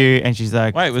 thank you." And she's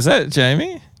like, Wait, was that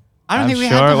Jamie? I don't I'm think we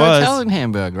sure had it the hotel was. in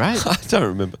Hamburg, right? I don't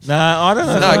remember. Nah, I don't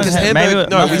know. No, because Maybe- Hamburg.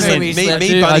 No, we maybe slept. we Me, slept- me,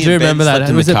 Dude, Bunny, I do and Ben remember slept that.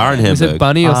 in Was the it, car in was Hamburg. it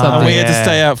Bunny or Ah, something? And we had to Yeah.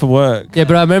 stay out for work. Yeah,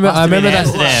 but I remember Must have been that.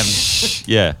 Amsterdam.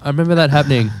 Yeah, I remember that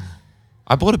happening.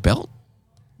 I bought a belt.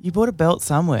 You bought a belt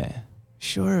somewhere.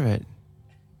 Sure of it.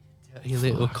 You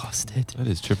little custard. That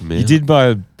is tripping me. You out. did buy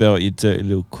a belt, you dirty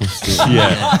little custard.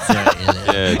 Yeah,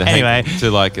 to Anyway.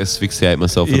 to like asphyxiate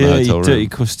myself in the Yeah, hotel you dirty room.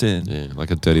 custard. Yeah, like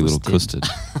a dirty little custard.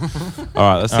 All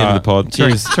right, that's the end of the pod.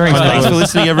 Cheers. Thanks for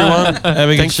listening, everyone. Have a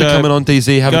good Thanks for show. coming on,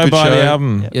 DZ. Have a Go good buy show. the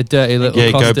album. You dirty little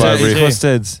Yeah, go custard. buy Dirty Riff.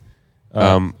 custards.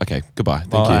 Okay, goodbye.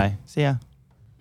 Thank you. Bye. See ya.